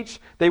Jesus teach,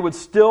 they would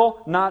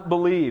still not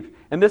believe.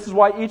 And this is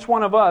why each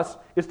one of us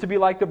is to be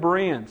like the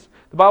Bereans.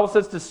 The Bible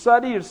says to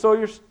study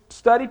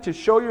to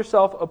show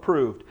yourself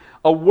approved.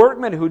 A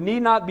workman who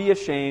need not be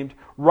ashamed,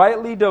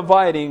 rightly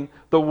dividing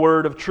the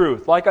word of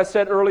truth. Like I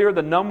said earlier,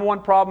 the number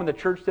one problem in the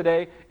church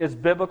today is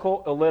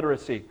biblical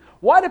illiteracy.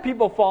 Why do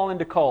people fall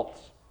into cults?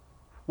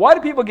 Why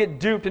do people get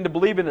duped into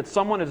believing that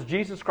someone is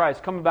Jesus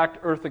Christ coming back to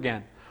earth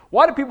again?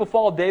 Why do people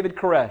follow David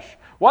Koresh?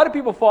 Why do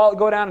people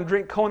go down and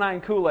drink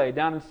Konine Kool-Aid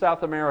down in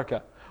South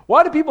America?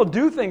 Why do people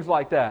do things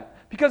like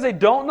that? Because they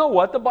don't know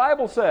what the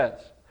Bible says.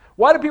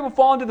 Why do people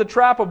fall into the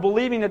trap of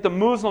believing that the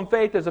Muslim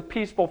faith is a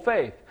peaceful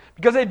faith?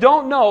 Because they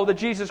don't know the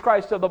Jesus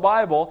Christ of the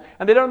Bible,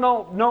 and they don't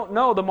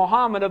know the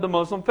Muhammad of the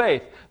Muslim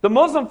faith. The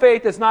Muslim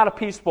faith is not a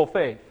peaceful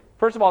faith.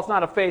 First of all, it's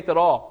not a faith at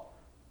all.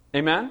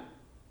 Amen?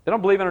 They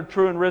don't believe in a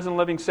true and risen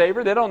living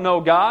Savior. They don't know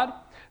God.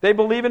 They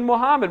believe in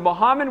Muhammad.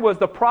 Muhammad was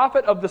the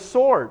prophet of the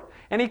sword,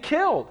 and he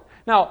killed.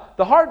 Now,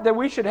 the heart that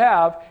we should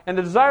have, and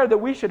the desire that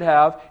we should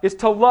have, is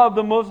to love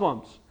the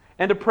Muslims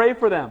and to pray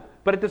for them.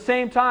 But at the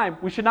same time,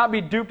 we should not be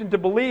duped into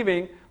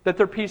believing that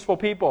they're peaceful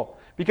people,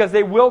 because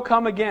they will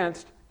come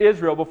against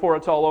Israel before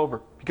it's all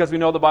over, because we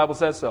know the Bible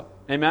says so.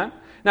 Amen?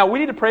 Now, we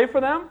need to pray for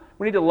them.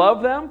 We need to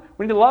love them.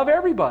 We need to love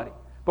everybody.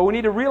 But we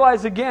need to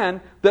realize again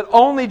that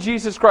only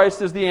Jesus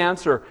Christ is the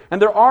answer,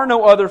 and there are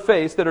no other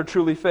faiths that are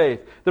truly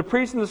faith. The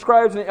priests and the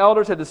scribes and the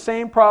elders had the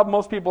same problem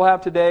most people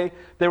have today.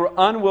 They were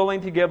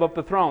unwilling to give up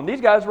the throne.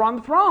 These guys were on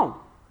the throne.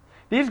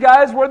 These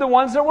guys were the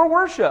ones that were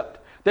worshipped.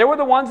 They were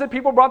the ones that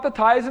people brought the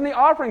tithes and the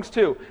offerings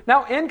to.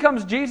 Now in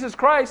comes Jesus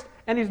Christ,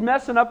 and he's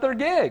messing up their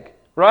gig,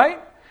 right?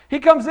 He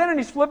comes in and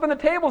he's flipping the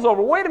tables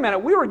over. Wait a minute,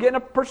 we were getting a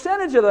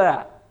percentage of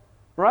that,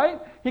 right?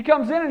 He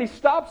comes in and he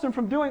stops them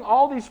from doing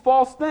all these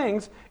false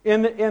things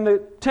in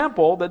the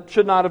temple that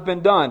should not have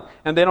been done,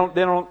 and they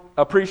don't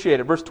appreciate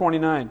it. Verse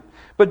 29.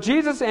 But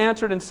Jesus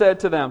answered and said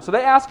to them. So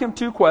they ask him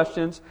two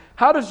questions.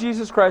 How does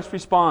Jesus Christ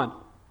respond?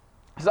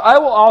 He says, I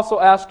will also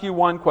ask you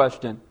one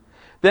question.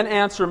 Then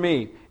answer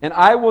me, and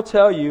I will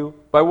tell you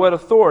by what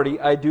authority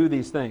I do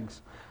these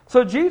things.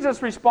 So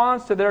Jesus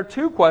responds to their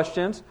two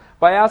questions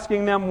by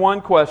asking them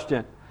one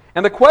question.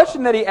 And the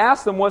question that he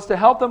asked them was to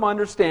help them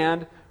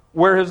understand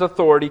where his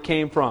authority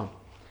came from.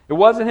 It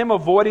wasn't him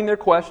avoiding their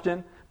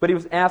question, but he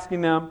was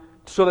asking them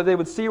so that they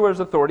would see where his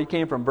authority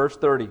came from. Verse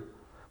 30.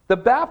 The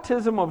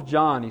baptism of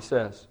John, he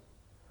says,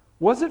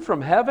 was it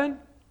from heaven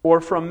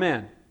or from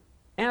men?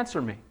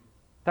 Answer me.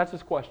 That's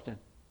his question.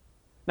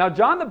 Now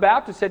John the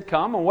Baptist had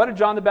come, and what had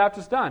John the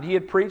Baptist done? He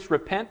had preached,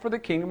 repent for the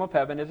kingdom of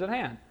heaven is at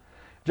hand.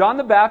 John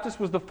the Baptist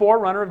was the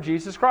forerunner of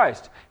Jesus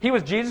Christ. He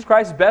was Jesus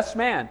Christ's best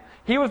man.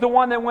 He was the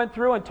one that went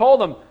through and told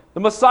them, the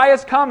Messiah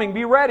is coming,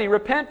 be ready,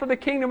 repent for the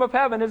kingdom of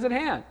heaven is at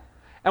hand.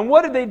 And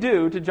what did they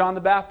do to John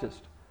the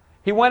Baptist?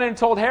 He went in and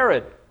told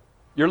Herod,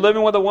 you're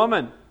living with a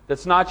woman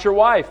that's not your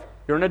wife.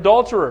 You're an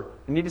adulterer.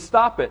 You need to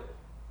stop it.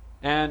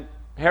 And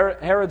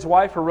Herod's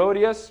wife,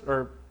 Herodias,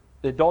 or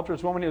the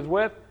adulterous woman he was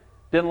with,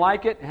 didn't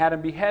like it and had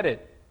him beheaded.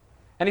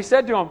 And he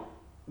said to him,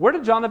 where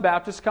did John the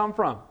Baptist come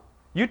from?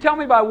 You tell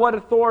me by what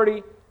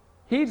authority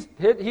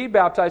he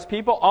baptized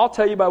people. I'll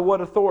tell you by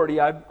what authority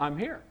I'm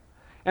here.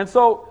 And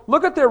so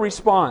look at their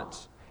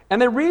response.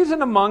 And they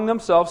reasoned among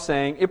themselves,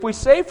 saying, if we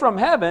say from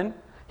heaven,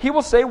 he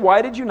will say,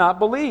 why did you not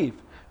believe?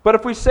 But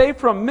if we say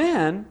from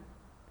men,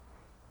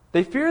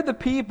 they feared the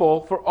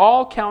people, for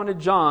all counted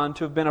John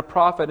to have been a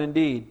prophet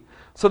indeed.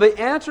 So they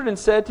answered and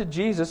said to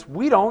Jesus,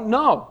 we don't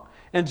know.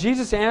 And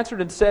Jesus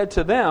answered and said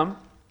to them,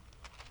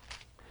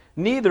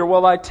 neither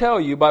will I tell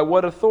you by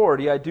what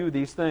authority I do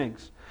these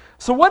things.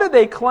 So what did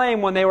they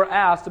claim when they were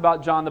asked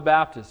about John the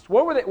Baptist?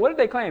 What did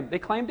they claim? They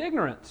claimed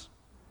ignorance.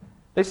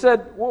 They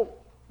said, well,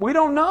 we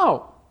don't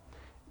know.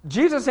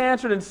 Jesus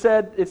answered and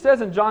said, it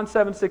says in John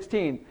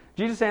 7:16,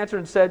 Jesus answered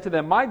and said to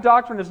them, my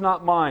doctrine is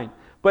not mine,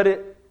 but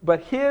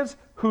his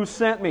who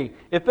sent me.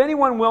 If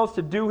anyone wills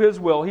to do his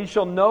will, he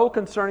shall know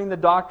concerning the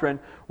doctrine,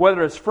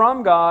 whether it's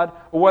from God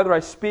or whether I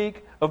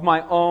speak of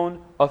my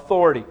own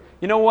authority.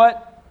 You know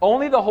what?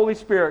 Only the Holy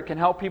Spirit can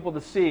help people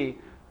to see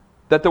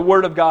that the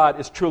Word of God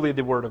is truly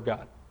the Word of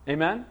God.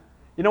 Amen?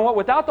 You know what?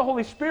 Without the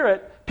Holy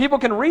Spirit, people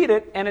can read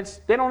it and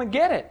they don't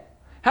get it.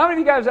 How many of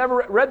you guys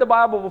ever read the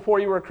Bible before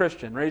you were a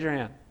Christian? Raise your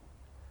hand.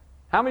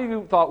 How many of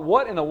you thought,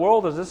 what in the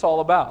world is this all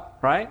about?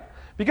 Right?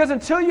 Because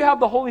until you have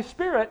the Holy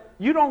Spirit,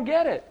 you don't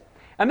get it.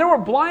 And there were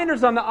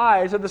blinders on the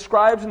eyes of the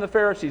scribes and the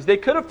Pharisees. They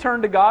could have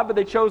turned to God, but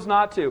they chose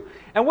not to.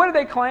 And what did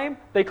they claim?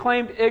 They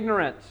claimed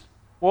ignorance.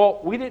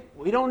 Well, we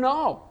don't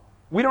know.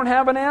 We don't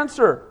have an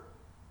answer.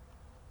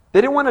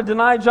 They didn't want to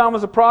deny John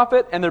was a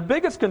prophet, and their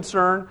biggest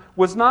concern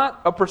was not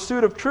a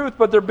pursuit of truth,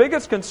 but their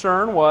biggest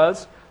concern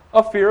was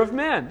a fear of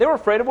men. They were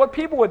afraid of what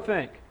people would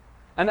think.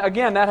 And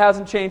again, that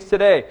hasn't changed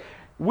today.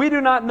 We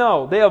do not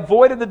know. They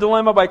avoided the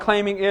dilemma by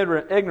claiming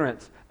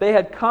ignorance. They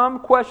had come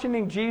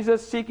questioning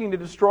Jesus, seeking to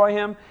destroy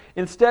him.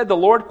 Instead, the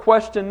Lord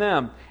questioned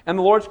them. And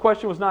the Lord's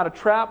question was not a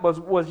trap,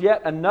 was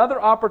yet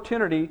another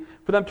opportunity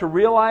for them to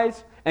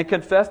realize and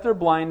confess their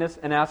blindness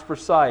and ask for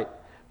sight.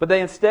 But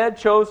they instead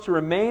chose to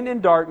remain in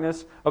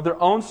darkness of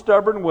their own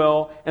stubborn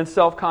will and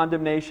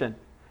self-condemnation.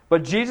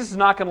 But Jesus is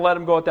not going to let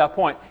them go at that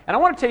point. And I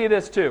want to tell you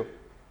this too.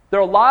 There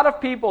are a lot of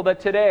people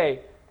that today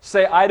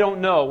say, I don't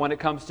know when it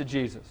comes to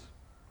Jesus.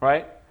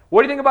 Right?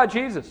 What do you think about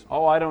Jesus?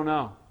 Oh, I don't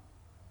know.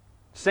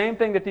 Same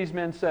thing that these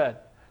men said.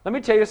 Let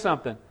me tell you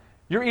something.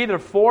 You're either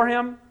for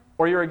him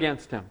or you're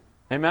against him.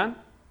 Amen?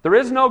 There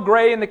is no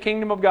gray in the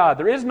kingdom of God.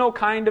 There is no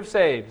kind of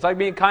saved. It's like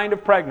being kind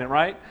of pregnant,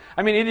 right?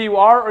 I mean, either you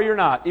are or you're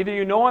not. Either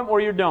you know him or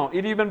you don't.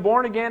 Either you've been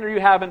born again or you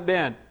haven't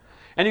been.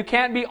 And you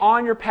can't be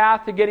on your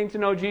path to getting to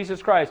know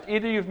Jesus Christ.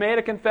 Either you've made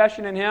a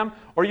confession in him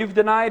or you've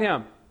denied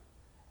him.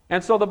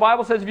 And so the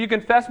Bible says, if you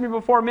confess me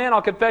before men,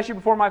 I'll confess you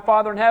before my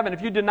Father in heaven.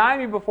 If you deny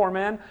me before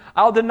men,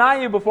 I'll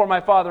deny you before my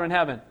Father in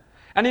heaven.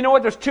 And you know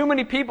what? There's too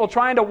many people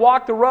trying to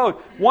walk the road.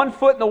 1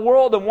 foot in the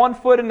world and 1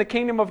 foot in the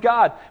kingdom of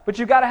God. But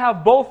you've got to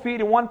have both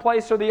feet in one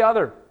place or the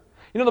other.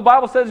 You know, the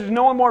Bible says there's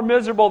no one more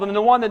miserable than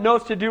the one that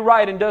knows to do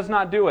right and does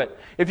not do it.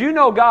 If you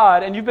know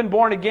God and you've been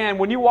born again,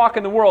 when you walk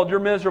in the world, you're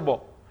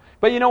miserable.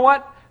 But you know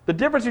what? The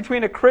difference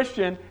between a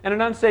Christian and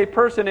an unsaved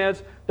person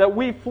is that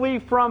we flee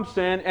from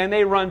sin and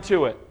they run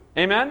to it.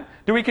 Amen?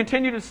 Do we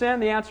continue to sin?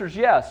 The answer is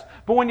yes.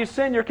 But when you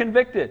sin, you're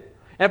convicted.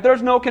 And if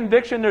there's no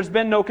conviction, there's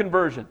been no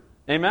conversion.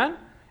 Amen?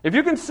 If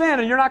you can sin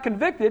and you're not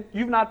convicted,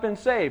 you've not been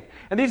saved.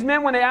 And these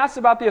men, when they ask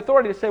about the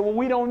authority, they say, well,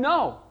 we don't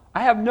know.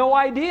 I have no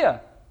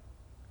idea.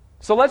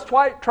 So let's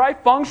try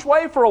feng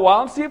shui for a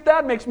while and see if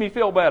that makes me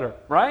feel better,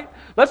 right?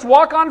 Let's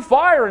walk on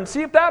fire and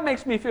see if that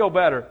makes me feel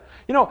better.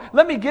 You know,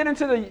 let me get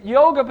into the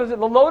yoga position,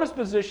 the lotus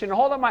position, and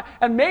hold on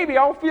and maybe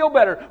I'll feel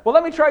better. Well,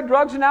 let me try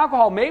drugs and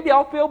alcohol. Maybe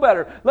I'll feel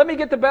better. Let me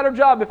get the better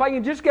job. If I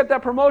can just get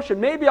that promotion,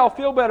 maybe I'll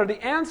feel better.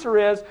 The answer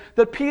is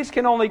that peace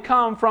can only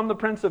come from the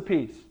Prince of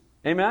Peace.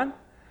 Amen?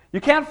 You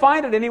can't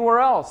find it anywhere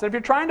else. And if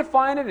you're trying to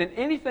find it in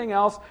anything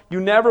else,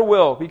 you never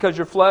will, because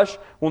your flesh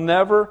will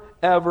never,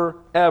 ever,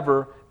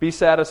 ever be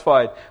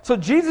satisfied. So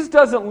Jesus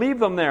doesn't leave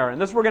them there.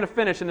 And this we're going to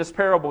finish in this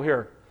parable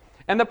here.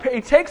 And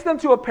he takes them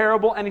to a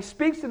parable and he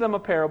speaks to them a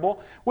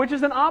parable, which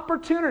is an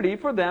opportunity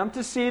for them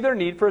to see their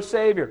need for a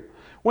Savior.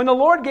 When the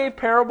Lord gave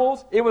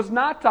parables, it was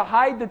not to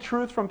hide the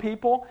truth from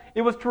people.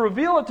 It was to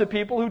reveal it to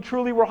people who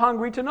truly were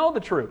hungry to know the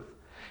truth.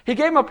 He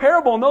gave them a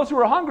parable and those who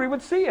were hungry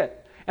would see it.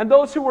 And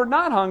those who were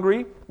not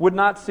hungry would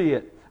not see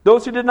it.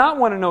 Those who did not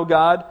want to know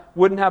God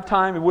wouldn't have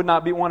time and would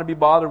not want to be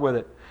bothered with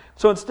it.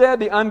 So instead,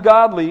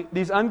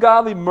 these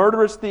ungodly,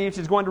 murderous thieves,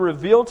 he's going to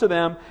reveal to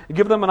them and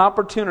give them an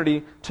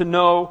opportunity to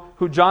know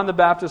who John the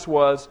Baptist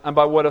was and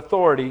by what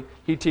authority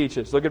he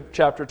teaches. Look at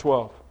chapter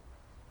 12.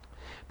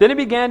 Then he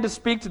began to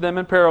speak to them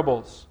in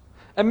parables.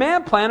 A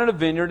man planted a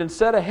vineyard and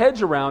set a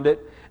hedge around it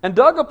and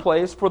dug a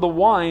place for the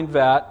wine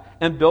vat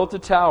and built a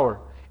tower.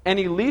 And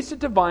he leased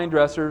it to vine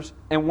dressers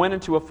and went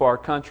into a far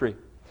country.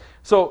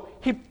 So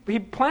he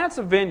plants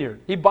a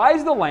vineyard. He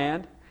buys the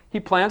land. He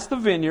plants the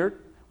vineyard,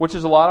 which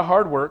is a lot of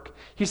hard work.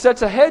 He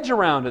sets a hedge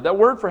around it. That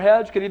word for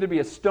hedge could either be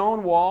a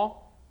stone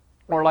wall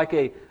or like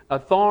a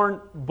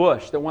thorn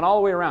bush that went all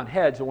the way around.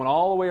 Hedge that went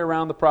all the way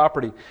around the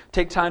property.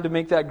 Take time to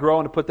make that grow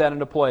and to put that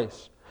into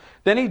place.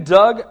 Then he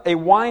dug a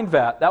wine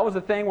vat. That was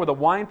the thing where the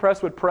wine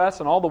press would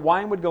press and all the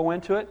wine would go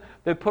into it.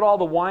 They'd put all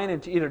the wine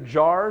into either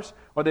jars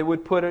or they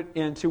would put it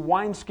into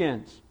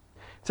wineskins. It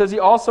says he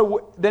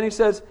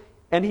says,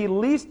 and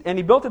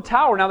he built a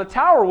tower. Now the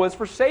tower was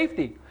for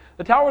safety.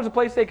 The tower was a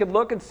place they could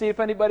look and see if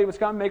anybody was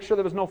coming, make sure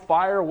there was no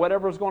fire or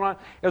whatever was going on.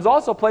 It was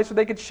also a place where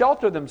they could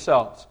shelter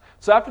themselves.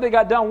 So after they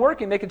got done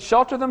working, they could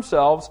shelter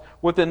themselves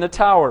within the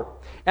tower.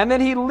 And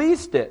then he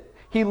leased it.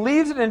 He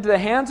leaves it into the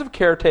hands of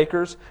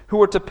caretakers who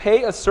were to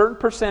pay a certain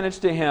percentage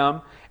to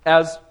him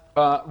as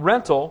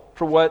rental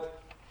for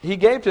what he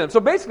gave to them.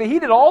 So basically, he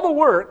did all the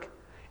work,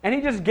 and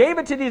he just gave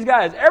it to these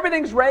guys.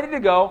 Everything's ready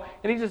to go,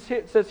 and he just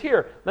says,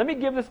 here, let me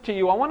give this to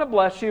you. I want to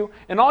bless you,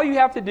 and all you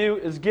have to do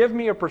is give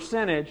me a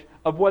percentage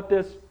of what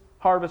this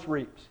harvest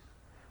reaps.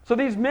 So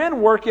these men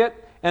work it,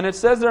 and it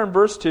says there in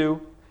verse 2,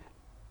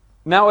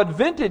 now at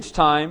vintage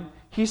time,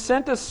 he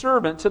sent a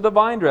servant to the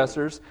vine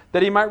dressers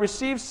that he might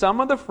receive some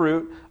of the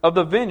fruit of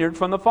the vineyard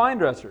from the vine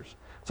dressers.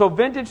 So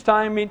vintage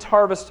time means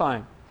harvest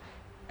time.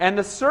 And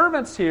the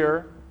servants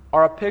here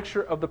are a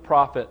picture of the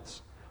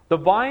prophets.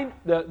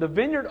 The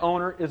vineyard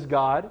owner is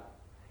God,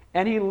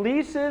 and he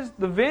leases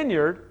the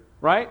vineyard,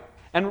 right?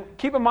 And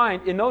keep in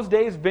mind, in those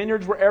days,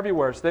 vineyards were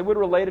everywhere, so they would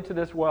relate it to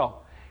this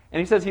well. And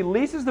he says he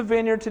leases the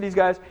vineyard to these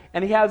guys,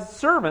 and he has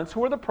servants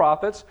who are the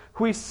prophets,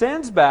 who he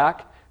sends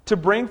back to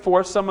bring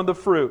forth some of the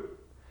fruit.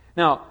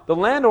 Now, the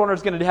landowner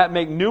is going to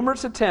make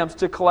numerous attempts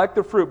to collect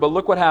the fruit, but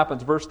look what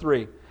happens, verse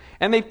 3.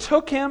 And they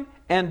took him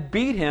and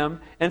beat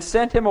him and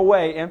sent him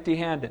away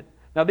empty-handed.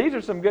 Now, these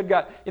are some good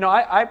guys. You know,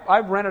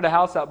 I've rented a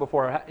house out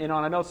before, you know,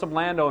 and I know some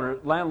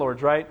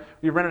landlords, right?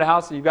 You've rented a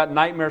house and you've got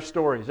nightmare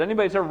stories.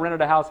 Anybody's ever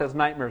rented a house has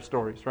nightmare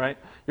stories, right?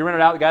 You rent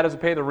it out, the guy doesn't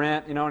pay the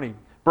rent, you know, and he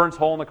burns a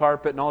hole in the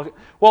carpet and all.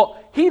 Well,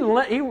 he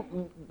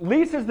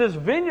leases this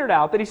vineyard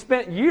out that he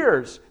spent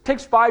years. It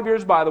takes 5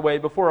 years, by the way,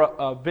 before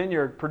a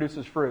vineyard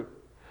produces fruit.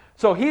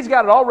 So he's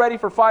got it all ready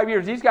for 5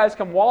 years. These guys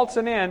come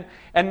waltzing in,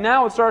 and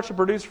now it starts to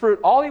produce fruit.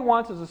 All he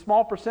wants is a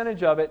small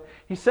percentage of it.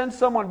 He sends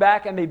someone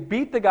back, and they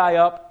beat the guy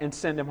up and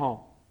send him home.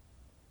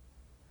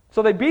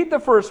 So they beat the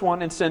first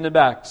one and send him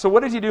back. So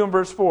what does he do in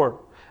verse 4?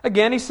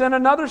 Again, he sent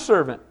another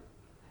servant.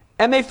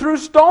 And they threw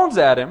stones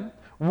at him,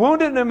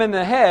 wounded him in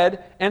the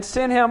head, and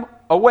sent him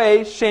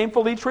away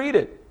shamefully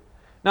treated.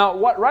 Now,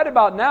 right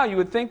about now, you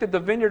would think that the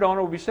vineyard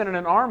owner would be sending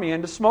an army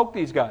in to smoke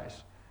these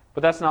guys.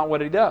 But that's not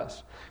what he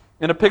does.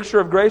 In a picture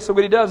of grace, look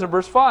what he does in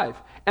verse 5.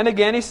 And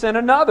again he sent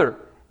another,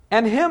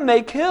 and him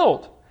they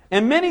killed,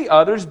 and many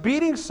others,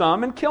 beating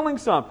some and killing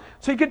some.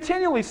 So he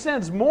continually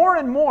sends more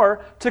and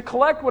more to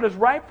collect what is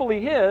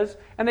rightfully his,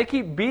 and they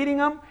keep beating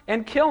them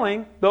and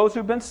killing those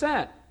who've been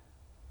sent.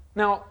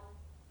 Now,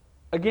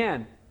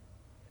 again,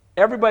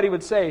 everybody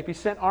would say if he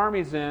sent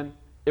armies in,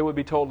 it would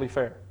be totally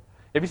fair.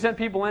 If he sent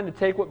people in to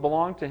take what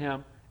belonged to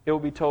him, it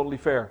would be totally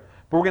fair.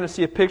 But we're going to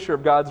see a picture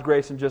of God's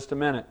grace in just a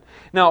minute.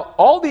 Now,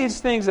 all these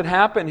things that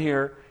happen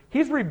here,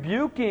 he's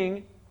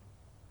rebuking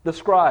the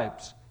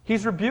scribes.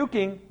 He's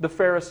rebuking the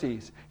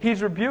Pharisees.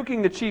 He's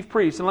rebuking the chief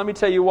priests. And let me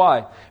tell you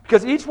why.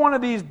 Because each one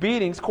of these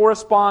beatings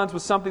corresponds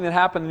with something that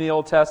happened in the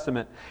Old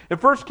Testament. In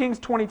 1 Kings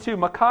 22,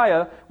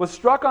 Micaiah was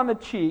struck on the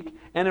cheek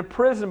and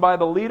imprisoned by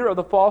the leader of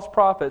the false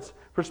prophets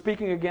for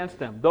speaking against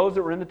them, those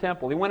that were in the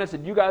temple. He went and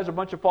said, you guys are a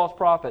bunch of false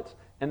prophets.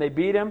 And they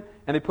beat him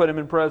and they put him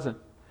in prison.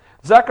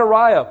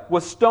 Zechariah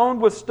was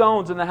stoned with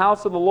stones in the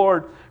house of the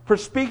Lord for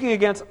speaking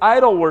against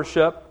idol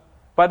worship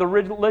by the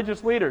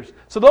religious leaders.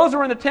 So those who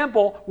were in the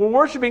temple were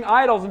worshiping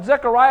idols, and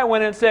Zechariah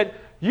went in and said,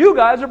 you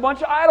guys are a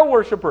bunch of idol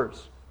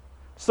worshipers.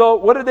 So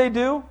what did they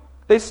do?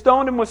 They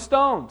stoned him with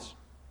stones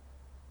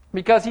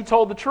because he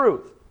told the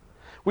truth.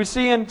 We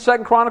see in 2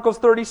 Chronicles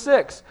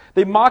 36,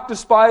 they mocked,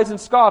 despised, and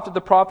scoffed at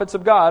the prophets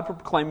of God for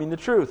proclaiming the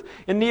truth.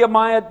 In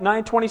Nehemiah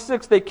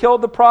 9:26, they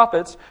killed the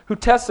prophets who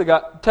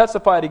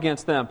testified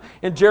against them.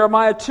 In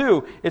Jeremiah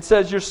 2, it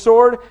says, your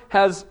sword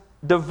has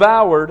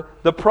devoured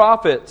the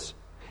prophets.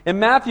 In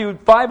Matthew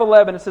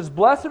 5:11, it says,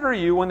 blessed are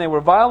you when they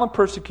revile and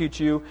persecute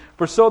you,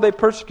 for so they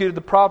persecuted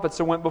the prophets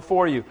that went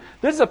before you.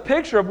 This is a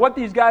picture of what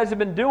these guys have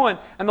been doing,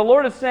 and the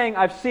Lord is saying,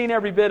 I've seen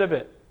every bit of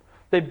it.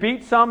 They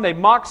beat some, they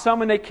mocked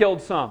some, and they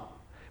killed some.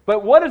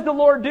 But what does the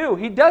Lord do?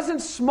 He doesn't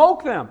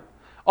smoke them.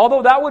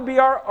 Although that would be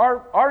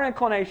our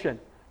inclination.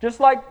 Just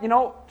like,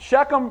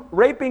 Shechem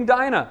raping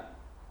Dinah.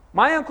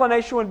 My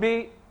inclination would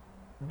be,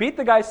 beat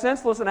the guy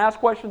senseless and ask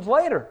questions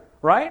later,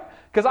 right?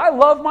 Because I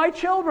love my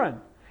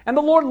children. And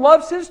the Lord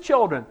loves His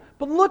children.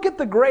 But look at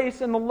the grace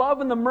and the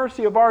love and the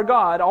mercy of our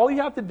God. All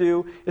you have to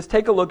do is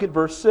take a look at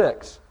verse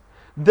 6.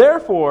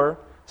 Therefore,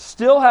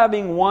 still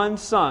having one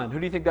son. Who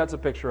do you think that's a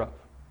picture of?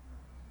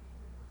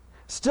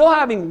 Still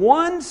having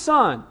one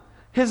son,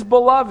 His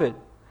beloved,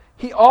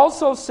 He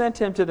also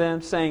sent him to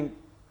them, saying,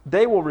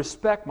 they will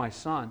respect my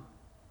son.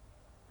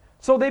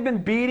 So they've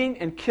been beating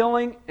and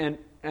killing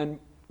and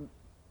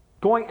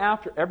going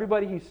after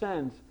everybody He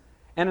sends.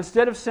 And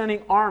instead of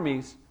sending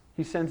armies,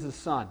 He sends His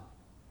son.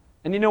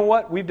 And you know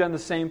what? We've done the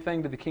same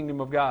thing to the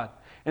kingdom of God.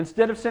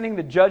 Instead of sending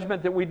the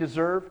judgment that we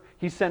deserve,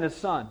 He sent His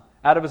son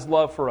out of His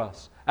love for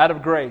us, out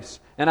of grace,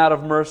 and out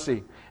of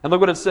mercy. And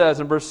look what it says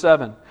in verse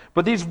 7.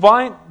 But these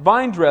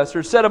vine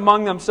dressers said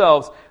among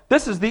themselves,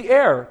 this is the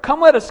heir.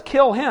 Come, let us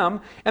kill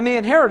him, and the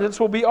inheritance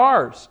will be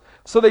ours.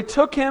 So they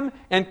took him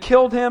and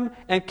killed him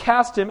and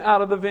cast him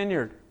out of the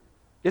vineyard.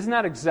 Isn't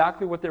that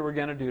exactly what they were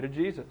going to do to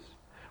Jesus?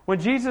 When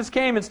Jesus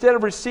came, instead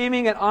of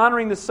receiving and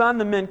honoring the Son,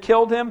 the men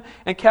killed Him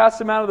and cast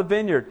Him out of the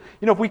vineyard.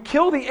 If we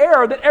kill the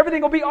heir, then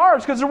everything will be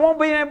ours because there won't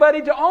be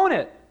anybody to own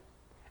it.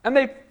 And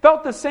they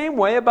felt the same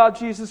way about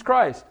Jesus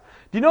Christ.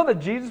 Do you know that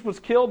Jesus was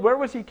killed? Where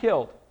was He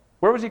killed?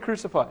 Where was He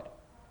crucified?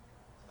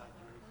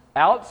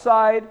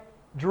 Outside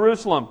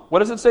Jerusalem. What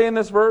does it say in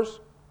this verse?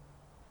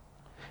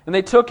 And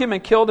they took Him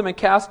and killed Him and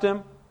cast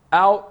Him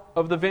out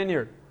of the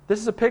vineyard. This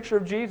is a picture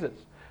of Jesus.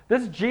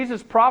 This is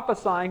Jesus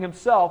prophesying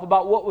Himself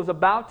about what was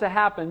about to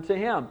happen to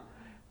Him.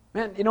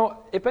 Man,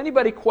 if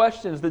anybody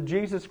questions that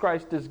Jesus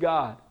Christ is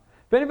God,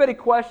 if anybody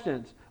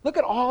questions, look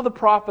at all the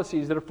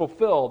prophecies that are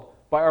fulfilled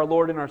by our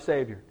Lord and our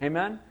Savior.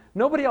 Amen?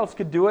 Nobody else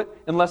could do it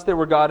unless they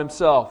were God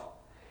Himself.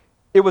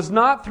 It was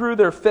not through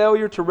their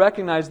failure to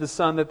recognize the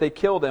Son that they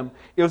killed Him.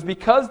 It was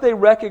because they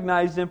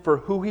recognized Him for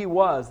who He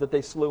was that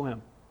they slew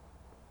Him.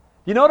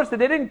 You notice that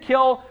they didn't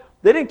kill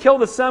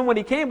the Son when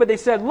He came, but they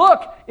said,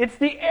 look, it's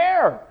the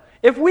heir.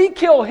 If we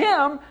kill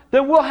Him,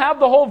 then we'll have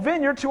the whole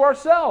vineyard to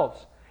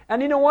ourselves.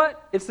 And you know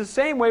what? It's the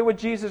same way with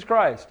Jesus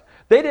Christ.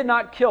 They did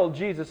not kill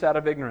Jesus out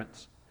of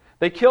ignorance.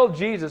 They killed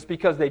Jesus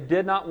because they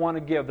did not want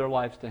to give their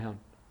lives to Him.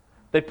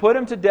 They put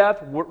Him to death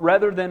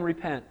rather than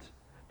repent.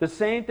 The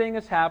same thing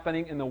is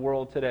happening in the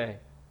world today.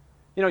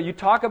 You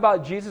talk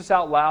about Jesus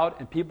out loud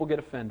and people get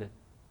offended.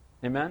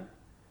 Amen?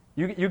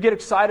 You get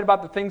excited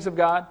about the things of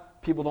God,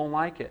 people don't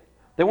like it.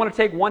 They want to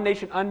take one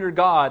nation under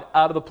God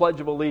out of the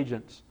Pledge of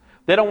Allegiance.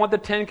 They don't want the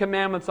 10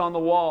 Commandments on the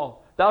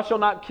wall. Thou shalt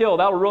not kill.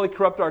 That will really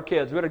corrupt our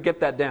kids. We better get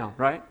that down,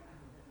 right?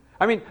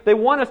 They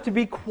want us to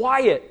be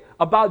quiet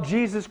about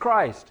Jesus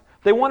Christ.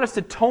 They want us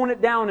to tone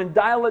it down and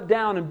dial it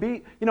down and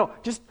be,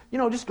 just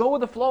go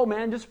with the flow,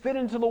 man. Just fit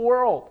into the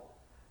world.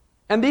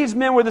 And these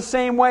men were the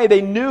same way.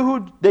 They knew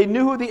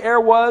who the heir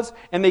was,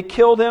 and they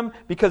killed Him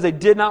because they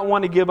did not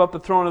want to give up the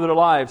throne of their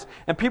lives.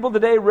 And people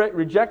today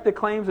reject the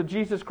claims of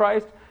Jesus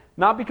Christ,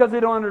 not because they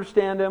don't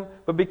understand Him,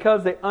 but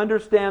because they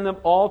understand them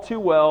all too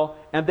well,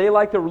 and they,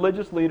 like the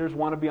religious leaders,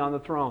 want to be on the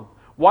throne.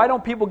 Why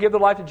don't people give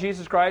their life to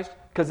Jesus Christ?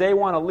 Because they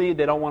want to lead,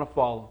 they don't want to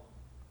follow.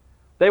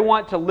 They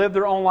want to live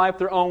their own life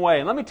their own way.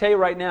 And let me tell you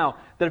right now,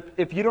 that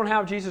if you don't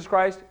have Jesus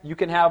Christ, you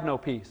can have no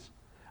peace.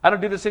 I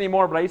don't do this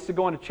anymore, but I used to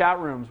go into chat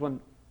rooms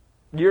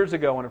years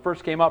ago when it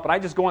first came up, and I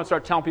just go and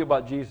start telling people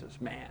about Jesus.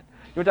 Man,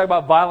 you talk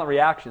about violent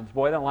reactions.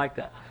 Boy, I don't like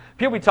that.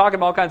 People be talking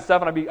about all kinds of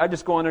stuff, and I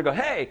just go in there and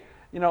go, hey,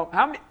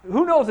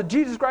 who knows that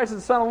Jesus Christ is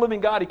the Son of the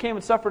living God? He came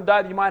and suffered and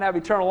died that you might have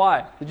eternal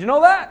life. Did you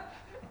know that?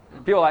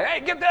 And people are like,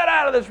 hey, get that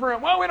out of this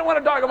room. Well, we don't want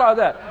to talk about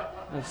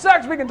that.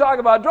 Sex we can talk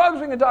about, drugs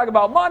we can talk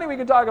about, money we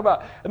can talk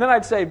about. And then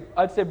I'd say,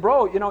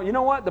 bro, you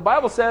know what? The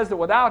Bible says that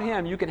without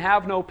Him you can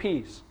have no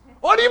peace.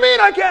 What do you mean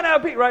I can't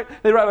have peace, right?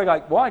 They'd be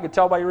like, well, I can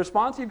tell by your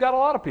response you've got a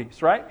lot of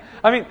peace, right?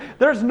 I mean,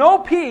 there's no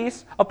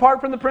peace apart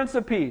from the Prince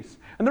of Peace.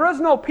 And there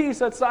is no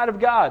peace outside of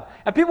God.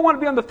 And people want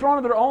to be on the throne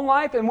of their own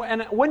life. And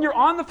when you're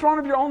on the throne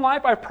of your own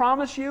life, I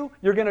promise you're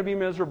going to be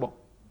miserable.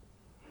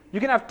 You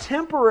can have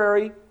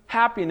temporary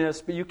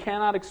happiness, but you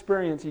cannot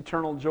experience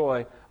eternal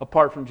joy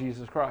apart from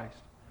Jesus Christ.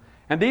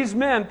 And these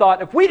men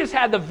thought, if we just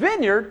had the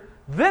vineyard,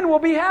 then we'll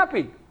be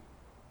happy.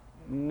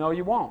 No,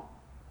 you won't.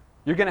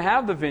 You're going to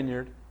have the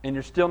vineyard, and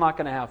you're still not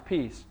going to have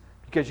peace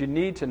because you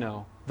need to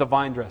know the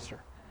vine dresser.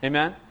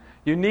 Amen?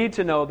 You need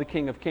to know the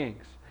King of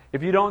Kings.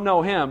 If you don't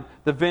know Him,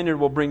 the vineyard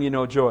will bring you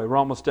no joy. We're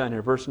almost done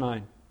here. Verse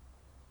 7.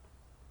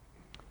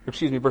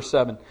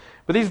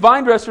 But these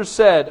vine dressers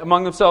said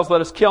among themselves,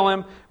 let us kill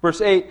him. Verse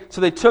 8,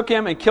 so they took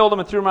him and killed him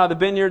and threw him out of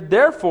the vineyard.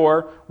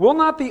 Therefore, what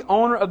will the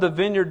owner of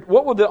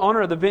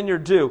the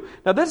vineyard do?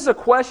 Now this is a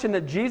question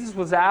that Jesus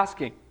was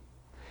asking.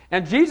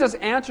 And Jesus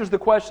answers the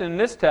question in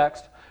this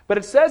text, but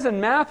it says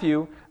in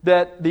Matthew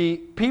that the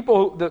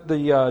people,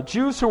 the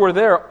Jews who were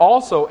there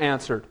also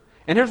answered.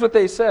 And here's what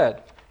they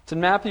said. It's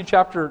in Matthew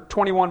chapter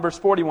 21, verse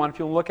 41, if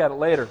you'll look at it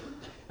later.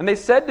 And they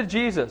said to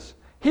Jesus,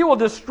 He will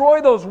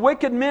destroy those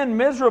wicked men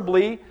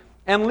miserably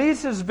and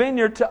lease His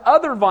vineyard to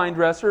other vine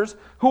dressers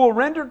who will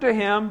render to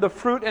Him the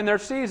fruit in their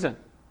season.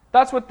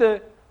 That's what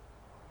the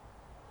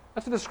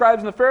scribes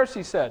and the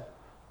Pharisees said.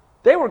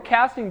 They were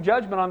casting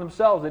judgment on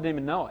themselves. They didn't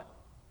even know it.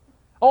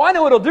 Oh, I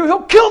know what He'll do.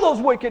 He'll kill those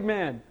wicked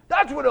men.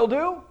 That's what He'll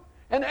do.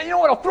 And you know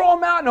what? He'll throw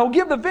them out and He'll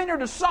give the vineyard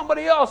to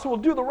somebody else who will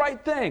do the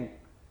right thing.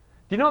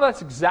 Do you know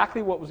that's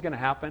exactly what was going to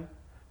happen?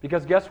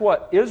 Because guess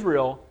what?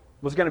 Israel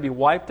was going to be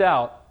wiped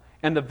out,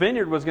 and the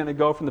vineyard was going to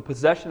go from the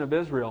possession of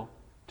Israel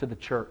to the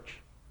church.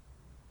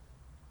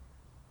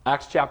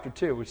 Acts chapter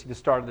 2, we see the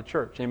start of the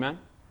church. Amen?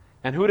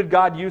 And who did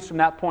God use from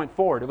that point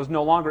forward? It was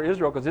no longer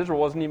Israel, because Israel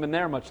wasn't even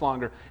there much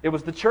longer. It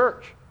was the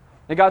church.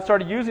 And God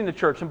started using the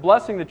church and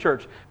blessing the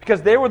church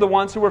because they were the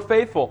ones who were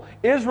faithful.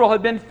 Israel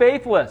had been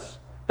faithless.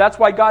 That's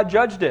why God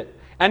judged it.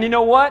 And you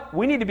know what?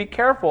 We need to be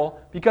careful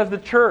because the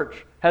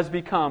church has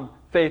become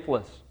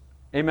faithless.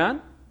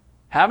 Amen?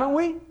 Haven't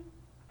we?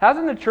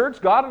 Hasn't the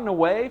church gotten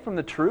away from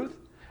the truth?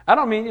 I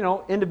don't mean,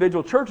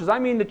 individual churches. I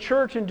mean the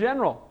church in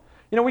general.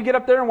 We get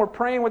up there and we're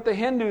praying with the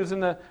Hindus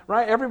and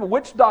every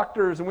witch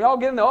doctors, and we all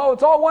get in there,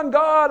 it's all one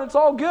God, it's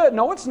all good.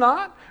 No, it's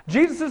not.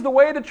 Jesus is the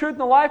way, the truth,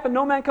 and the life, and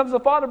no man comes to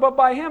the Father but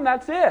by Him.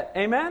 That's it.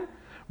 Amen?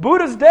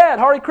 Buddha's dead.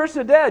 Hare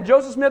Krishna dead.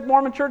 Joseph Smith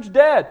Mormon Church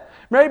dead.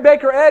 Mary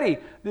Baker Eddy,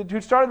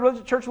 who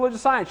started Church of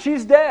Religious Science,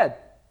 she's dead.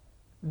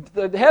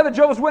 The head of the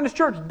Jehovah's Witness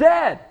Church,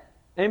 dead.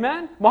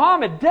 Amen?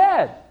 Muhammad,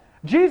 dead.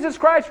 Jesus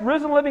Christ,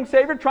 risen living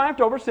Savior,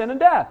 triumphed over sin and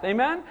death.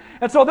 Amen?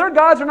 And so their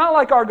gods are not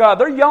like our God.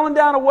 They're yelling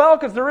down a well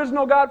because there is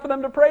no God for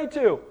them to pray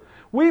to.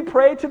 We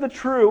pray to the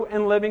true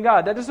and living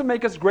God. That doesn't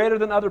make us greater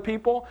than other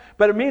people,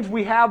 but it means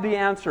we have the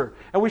answer.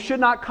 And we should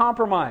not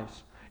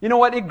compromise. You know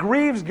what? It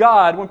grieves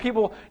God when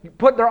people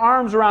put their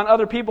arms around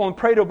other people and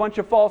pray to a bunch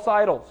of false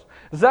idols.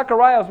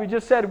 Zechariah, as we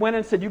just said, went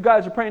and said, you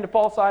guys are praying to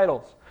false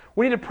idols.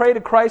 We need to pray to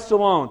Christ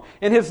alone,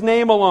 in His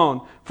name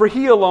alone, for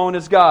He alone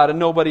is God and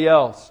nobody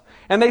else.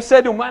 And they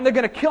said to him, man, they're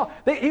going to kill.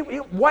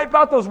 He wipe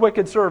out those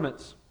wicked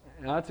servants.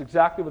 That's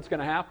exactly what's going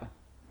to happen.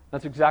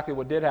 That's exactly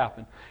what did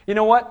happen. You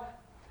know what?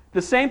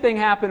 The same thing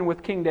happened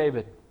with King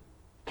David.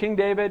 King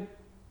David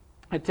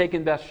had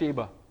taken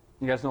Bathsheba.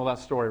 You guys know that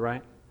story,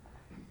 right?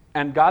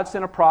 And God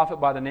sent a prophet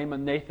by the name of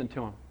Nathan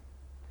to him.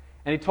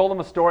 And he told him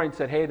a story and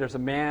said, hey, there's a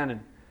man,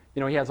 and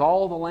he has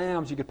all the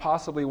lambs you could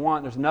possibly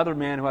want. There's another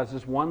man who has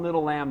this one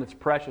little lamb that's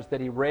precious that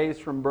he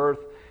raised from birth,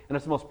 and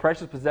it's the most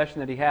precious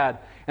possession that he had.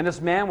 And this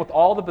man with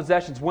all the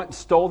possessions went and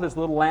stole his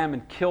little lamb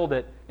and killed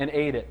it and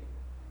ate it.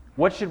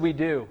 What should we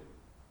do?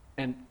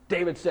 And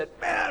David said,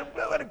 man,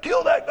 we got to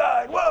kill that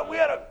guy. Well, we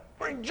got to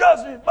bring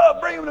justice.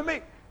 Bring him to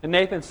me. And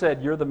Nathan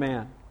said, you're the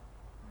man.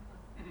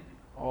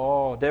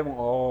 Oh, David,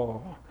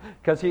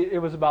 because it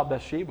was about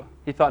Bathsheba.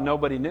 He thought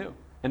nobody knew.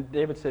 And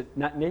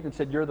Nathan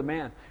said, you're the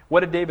man.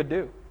 What did David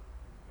do?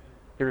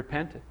 He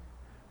repented.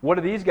 What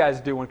do these guys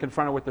do when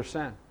confronted with their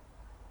sin?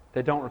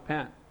 They don't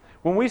repent.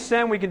 When we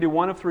sin, we can do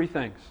one of three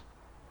things.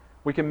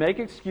 We can make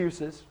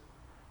excuses,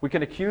 we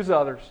can accuse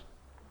others,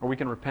 or we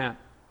can repent.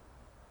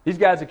 These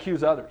guys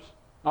accuse others.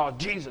 Oh,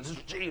 Jesus,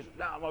 it's Jesus.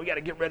 No, we got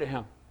to get rid of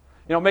him.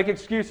 Make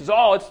excuses.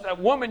 Oh, it's that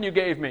woman you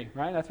gave me,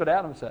 right? That's what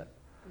Adam said.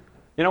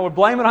 We're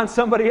blaming on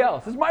somebody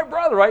else. This is my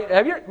brother,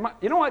 right?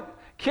 You know what?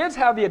 Kids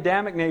have the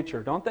Adamic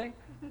nature, don't they?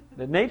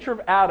 The nature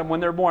of Adam when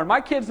they're born. My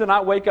kids did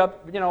not wake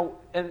up,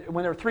 and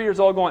when they're 3 years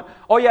old going,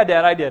 oh yeah,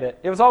 Dad, I did it.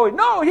 It was always,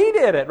 no, he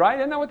did it, right?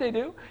 Isn't that what they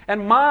do?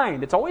 And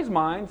mine. It's always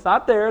mine. It's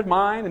not theirs,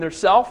 mine. And they're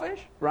selfish,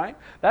 right?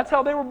 That's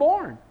how they were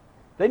born.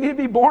 They need to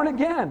be born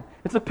again.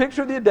 It's a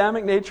picture of the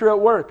Adamic nature at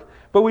work.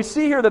 But we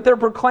see here that they're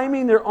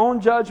proclaiming their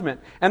own judgment.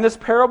 And this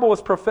parable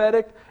was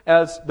prophetic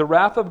as the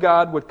wrath of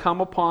God would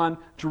come upon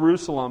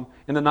Jerusalem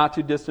in the not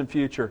too distant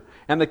future.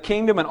 And the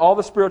kingdom and all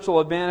the spiritual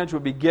advantage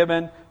would be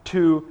given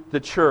to the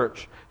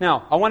church.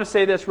 Now, I want to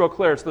say this real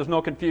clear so there's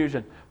no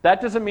confusion.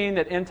 That doesn't mean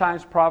that end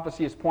times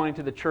prophecy is pointing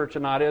to the church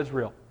and not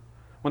Israel.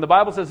 When the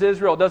Bible says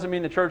Israel, it doesn't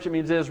mean the church, it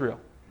means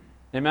Israel.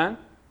 Amen?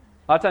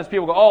 A lot of times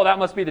people go, oh, that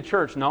must be the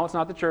church. No, it's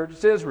not the church,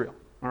 it's Israel.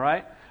 All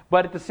right?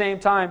 But at the same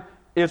time,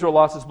 Israel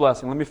lost his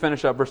blessing. Let me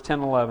finish up, verse 10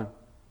 and 11.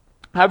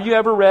 Have you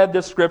ever read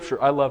this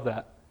scripture? I love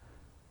that.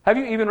 Have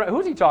you even read?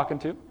 Who's he talking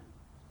to?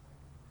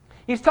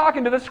 He's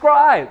talking to the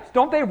scribes.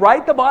 Don't they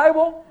write the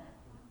Bible?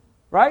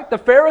 Right? The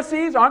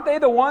Pharisees, aren't they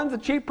the ones, the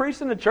chief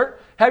priests in the church?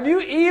 Have you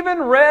even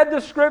read the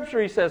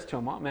scripture? He says to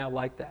them. Oh, man, I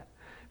like that.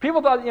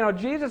 People thought,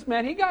 Jesus,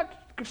 man, he got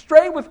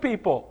straight with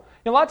people.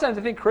 A lot of times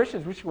I think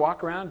Christians, we should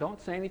walk around,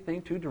 don't say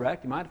anything too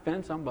direct. You might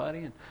offend somebody.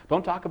 And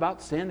don't talk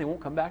about sin. They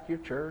won't come back to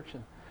your church.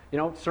 And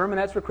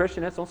sermonettes for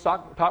Christianettes, don't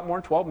talk more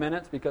than 12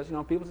 minutes because,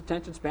 people's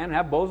attention span, and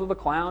have Bozo the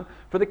Clown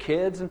for the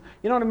kids, and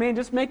you know what I mean?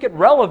 Just make it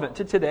relevant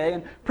to today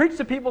and preach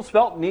to people's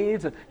felt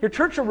needs, and your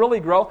church will really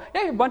grow.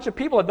 Yeah, you're a bunch of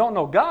people that don't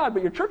know God,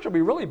 but your church will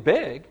be really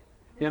big,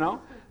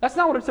 That's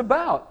not what it's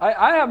about.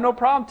 I have no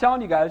problem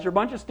telling you guys, you're a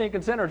bunch of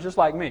stinking sinners just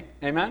like me.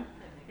 Amen?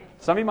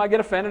 Some of you might get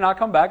offended and not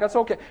come back, that's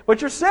okay. But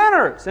you're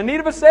sinners in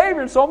need of a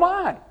Savior, and so am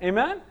I.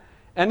 Amen?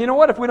 And you know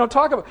what? If we don't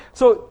talk about...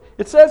 So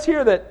it says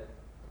here that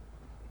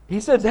he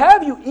says,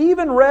 have you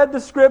even read the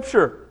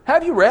scripture?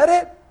 Have you read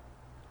it?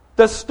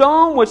 The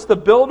stone which the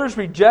builders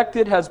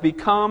rejected has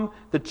become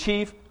the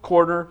chief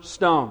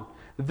cornerstone.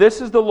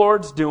 This is the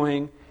Lord's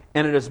doing,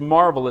 and it is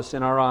marvelous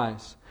in our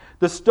eyes.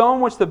 The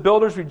stone which the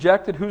builders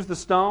rejected, who's the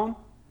stone?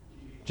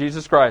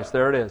 Jesus Christ,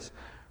 there it is.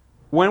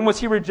 When was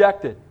he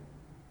rejected?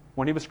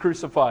 When he was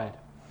crucified.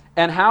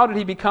 And how did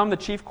he become the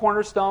chief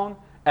cornerstone?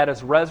 At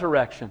his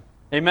resurrection.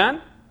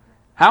 Amen?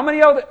 How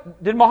many other...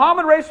 Did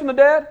Muhammad rise from the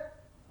dead?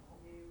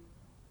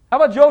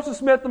 How about Joseph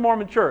Smith, the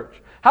Mormon Church?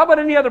 How about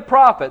any other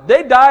prophet?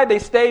 They died, they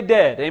stayed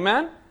dead.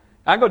 Amen?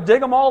 I can go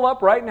dig them all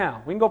up right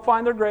now. We can go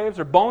find their graves.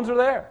 Their bones are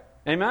there.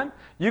 Amen?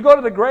 You go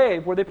to the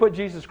grave where they put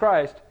Jesus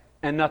Christ,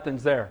 and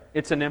nothing's there.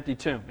 It's an empty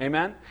tomb.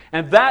 Amen?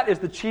 And that is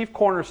the chief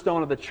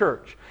cornerstone of the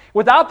church.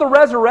 Without the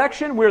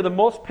resurrection, we're the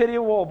most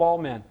pitiable of all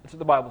men. That's what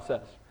the Bible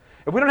says.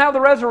 If we don't have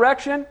the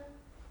resurrection,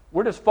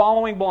 we're just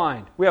following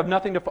blind. We have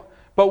nothing to follow.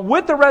 But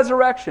with the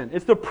resurrection,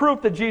 it's the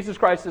proof that Jesus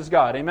Christ is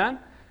God. Amen?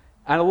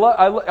 And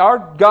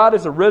our God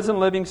is a risen,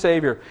 living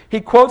Savior.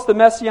 He quotes the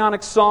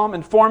Messianic Psalm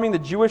informing the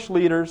Jewish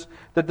leaders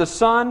that the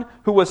Son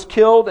who was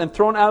killed and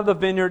thrown out of the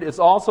vineyard is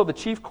also the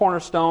chief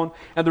cornerstone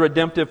and the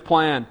redemptive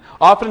plan.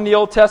 Often in the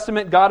Old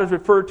Testament, God is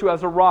referred to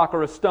as a rock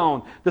or a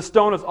stone. The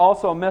stone is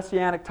also a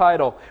Messianic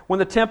title. When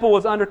the temple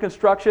was under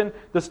construction,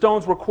 the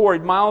stones were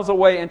quarried miles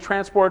away and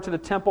transported to the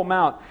Temple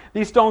Mount.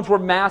 These stones were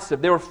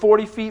massive. They were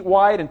 40 feet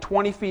wide and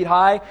 20 feet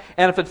high,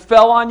 and if it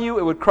fell on you,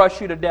 it would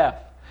crush you to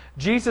death.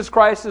 Jesus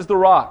Christ is the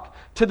rock.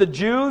 To the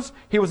Jews,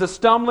 he was a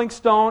stumbling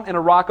stone and a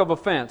rock of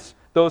offense,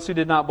 those who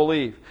did not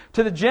believe.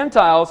 To the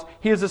Gentiles,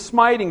 he is a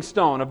smiting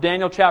stone of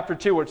Daniel chapter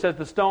 2, where it says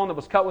the stone that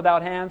was cut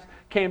without hands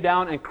came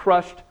down and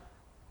crushed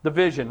the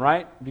vision,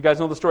 right? You guys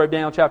know the story of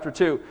Daniel chapter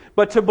 2.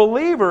 But to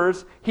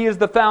believers, he is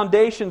the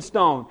foundation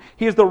stone.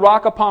 He is the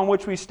rock upon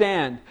which we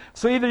stand.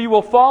 So either you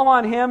will fall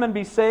on him and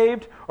be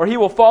saved, or he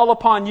will fall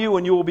upon you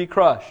and you will be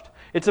crushed.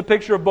 It's a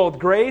picture of both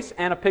grace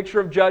and a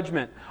picture of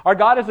judgment. Our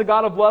God is a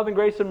God of love and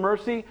grace and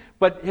mercy,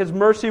 but His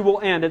mercy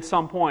will end at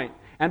some point,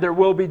 and there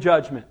will be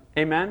judgment.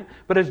 Amen?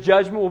 But His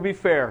judgment will be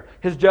fair.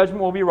 His judgment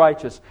will be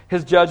righteous.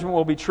 His judgment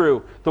will be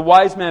true. The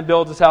wise man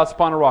builds his house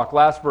upon a rock.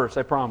 Last verse,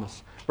 I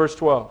promise. Verse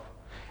 12.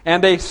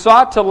 And they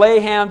sought to lay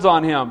hands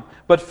on him,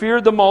 but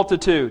feared the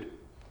multitude.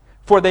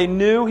 For they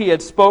knew he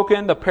had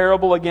spoken the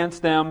parable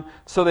against them,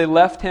 so they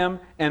left him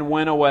and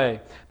went away.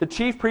 The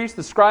chief priests,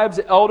 the scribes,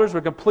 the elders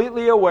were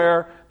completely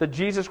aware that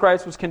Jesus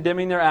Christ was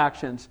condemning their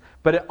actions,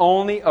 but it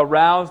only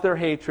aroused their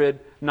hatred,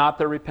 not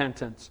their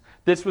repentance.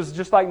 This was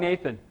just like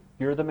Nathan.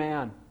 You're the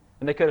man.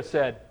 And they could have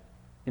said,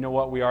 you know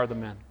what, we are the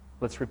men.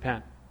 Let's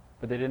repent.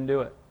 But they didn't do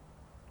it.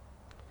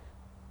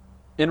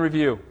 In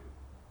review,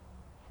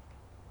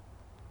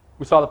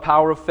 we saw the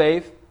power of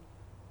faith,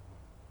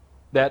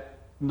 that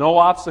no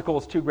obstacle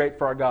is too great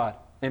for our God.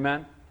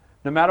 Amen?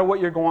 No matter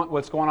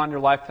what's going on in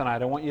your life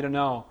tonight, I want you to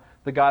know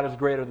that God is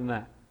greater than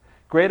that.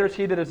 Greater is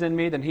He that is in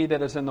me than he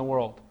that is in the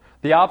world.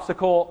 The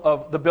obstacle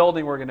of the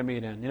building we're going to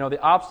meet in,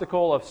 the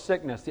obstacle of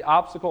sickness, the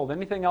obstacle of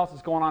anything else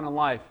that's going on in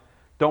life,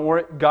 don't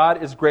worry,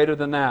 God is greater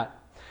than that.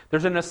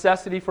 There's a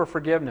necessity for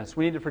forgiveness.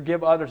 We need to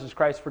forgive others as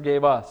Christ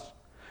forgave us.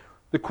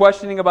 The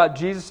questioning about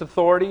Jesus'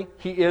 authority,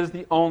 He is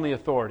the only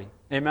authority.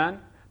 Amen?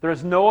 There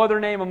is no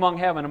other name among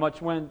heaven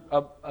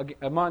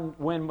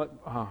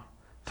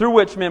through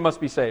which men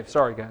must be saved.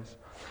 Sorry, guys.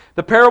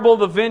 The parable of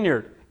the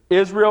vineyard.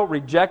 Israel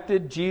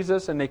rejected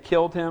Jesus and they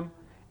killed Him.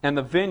 And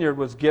the vineyard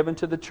was given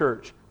to the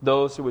church,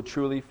 those who would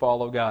truly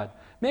follow God.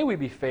 May we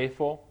be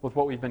faithful with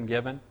what we've been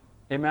given.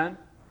 Amen?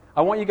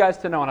 I want you guys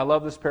to know, and I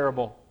love this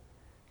parable,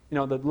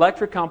 the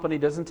electric company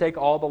doesn't take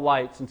all the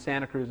lights in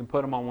Santa Cruz and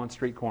put them on one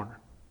street corner.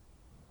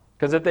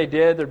 Because if they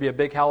did, there'd be a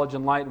big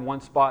halogen light in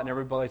one spot and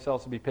everybody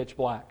else would be pitch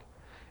black.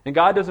 And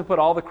God doesn't put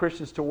all the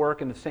Christians to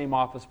work in the same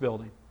office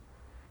building.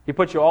 He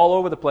puts you all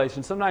over the place,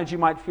 and sometimes you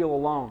might feel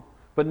alone.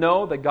 But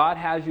know that God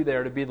has you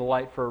there to be the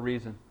light for a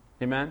reason.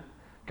 Amen?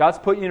 God's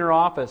put you in your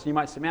office. You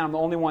might say, man, I'm the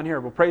only one here.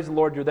 Well, praise the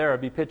Lord you're there.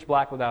 It'd be pitch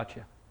black without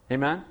you.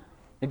 Amen?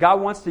 And God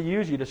wants to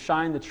use you to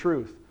shine the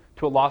truth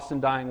to a lost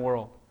and dying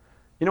world.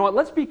 You know what?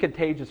 Let's be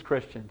contagious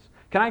Christians.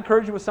 Can I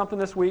encourage you with something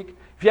this week?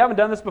 If you haven't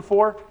done this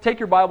before, take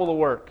your Bible to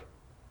work.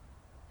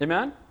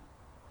 Amen?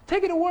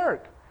 Take it to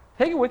work.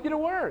 Take it with you to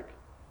work.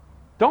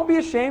 Don't be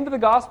ashamed of the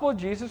gospel of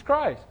Jesus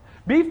Christ.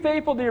 Be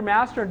faithful to your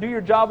master and do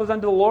your job as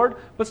unto the Lord,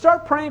 but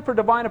start praying for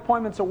divine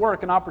appointments at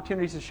work and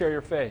opportunities to share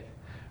your faith.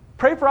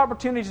 Pray for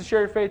opportunities to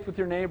share your faith with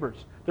your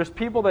neighbors. There's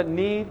people that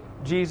need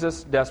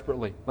Jesus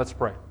desperately. Let's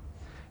pray.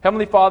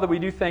 Heavenly Father, we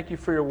do thank you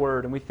for your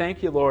word, and we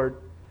thank you, Lord,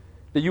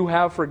 that you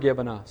have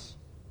forgiven us,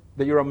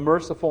 that you're a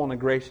merciful and a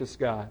gracious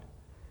God.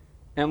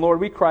 And Lord,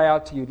 we cry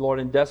out to you, Lord,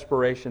 in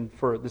desperation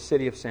for the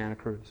city of Santa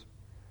Cruz.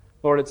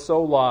 Lord, it's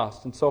so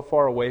lost and so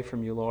far away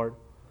from you, Lord.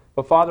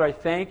 But Father, I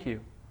thank you.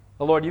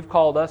 Lord, you've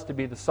called us to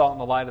be the salt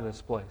and the light of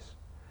this place.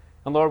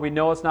 And Lord, we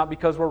know it's not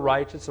because we're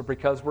righteous or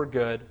because we're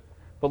good,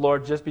 but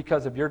Lord, just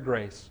because of your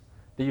grace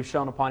that you've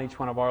shown upon each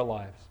one of our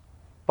lives.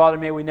 Father,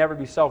 may we never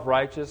be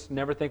self-righteous,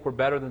 never think we're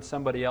better than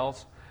somebody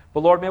else. But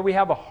Lord, may we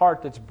have a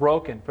heart that's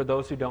broken for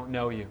those who don't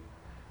know you.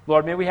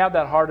 Lord, may we have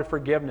that heart of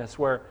forgiveness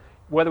where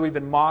whether we've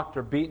been mocked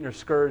or beaten or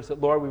scourged,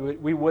 that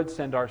Lord, we would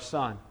send our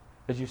Son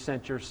as you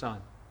sent your Son.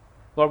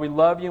 Lord, we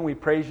love you and we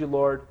praise you,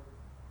 Lord.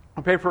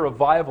 We pray for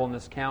revival in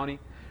this county.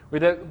 We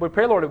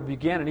pray, Lord, it would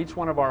begin in each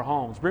one of our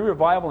homes. Bring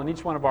revival in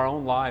each one of our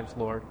own lives,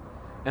 Lord.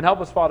 And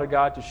help us, Father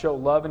God, to show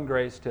love and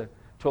grace to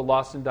a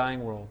lost and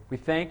dying world. We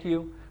thank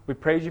you. We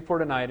praise you for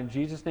tonight. In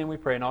Jesus' name we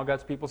pray. And all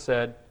God's people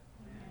said,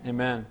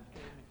 Amen.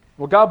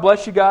 Well, God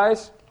bless you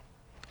guys.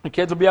 The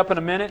kids will be up in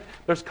a minute.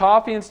 There's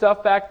coffee and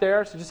stuff back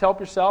there, so just help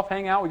yourself.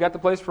 Hang out. We got the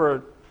place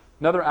for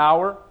another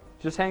hour.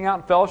 Just hang out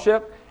and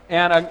fellowship.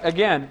 And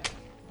again,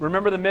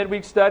 remember the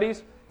midweek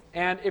studies.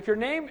 And if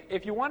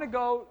you want to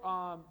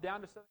go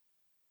down to...